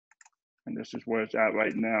 And this is where it's at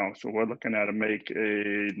right now. So we're looking at to make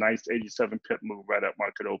a nice 87 pip move right at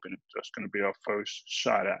market open. That's gonna be our first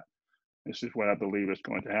shot at. This is what I believe is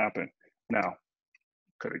going to happen. Now,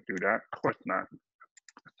 could it do that? Of course not.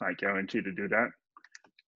 It's not guaranteed to do that.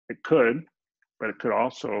 It could, but it could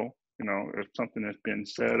also, you know, if something has been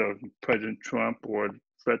said or President Trump or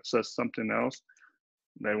Fed says something else,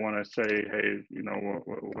 they want to say, hey, you know,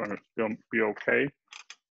 we're going to still be okay,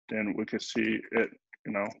 then we could see it,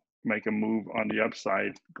 you know, make a move on the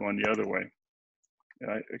upside going the other way.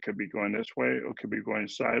 It could be going this way, or it could be going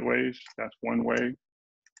sideways. That's one way.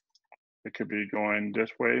 It could be going this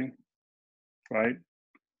way, right?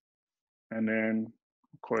 And then,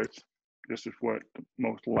 of course, this is what the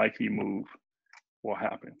most likely move will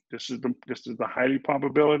happen. This is the highly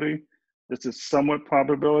probability. This is somewhat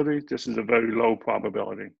probability. This is a very low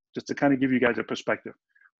probability. Just to kind of give you guys a perspective.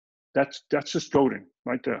 That's just coding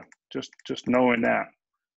right there. Just knowing that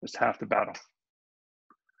is half the battle.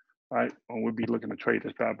 Right? And we'll be looking to trade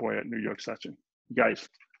this bad boy at New York session. You guys,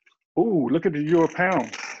 oh, look at the euro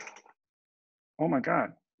pound. Oh my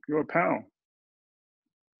God, euro pound.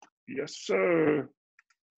 Yes, sir.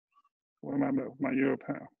 What am I with my euro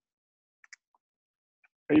pound?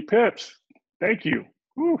 8 pips. Thank you.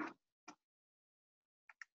 Whew.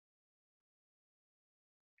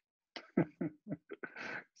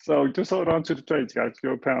 So just hold on to the trades, guys.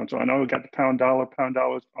 Euro pound. So I know we got the pound dollar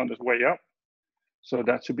on this way up. So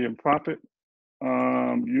that should be in profit.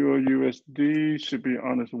 Euro USD should be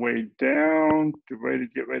on its way down. Get ready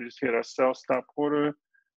to hit our sell stop order.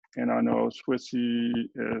 And I know Swissy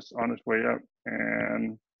is on its way up,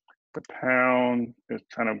 and the pound is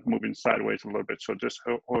kind of moving sideways a little bit. So just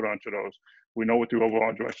hold on to those. We know what the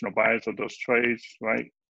overall directional bias of those trades, right?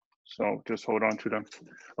 So just hold on to them.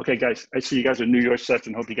 Okay, guys, I see you guys in New York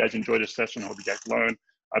session. Hope you guys enjoy this session. Hope you guys learn.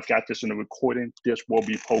 I've got this in the recording. This will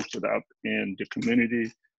be posted up in the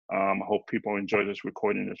community. I hope people enjoy this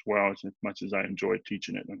recording as well, as much as I enjoy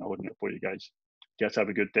teaching it and holding it for you guys. Guys, have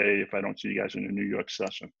a good day if I don't see you guys in the New York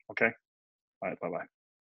session, okay? All right, bye-bye.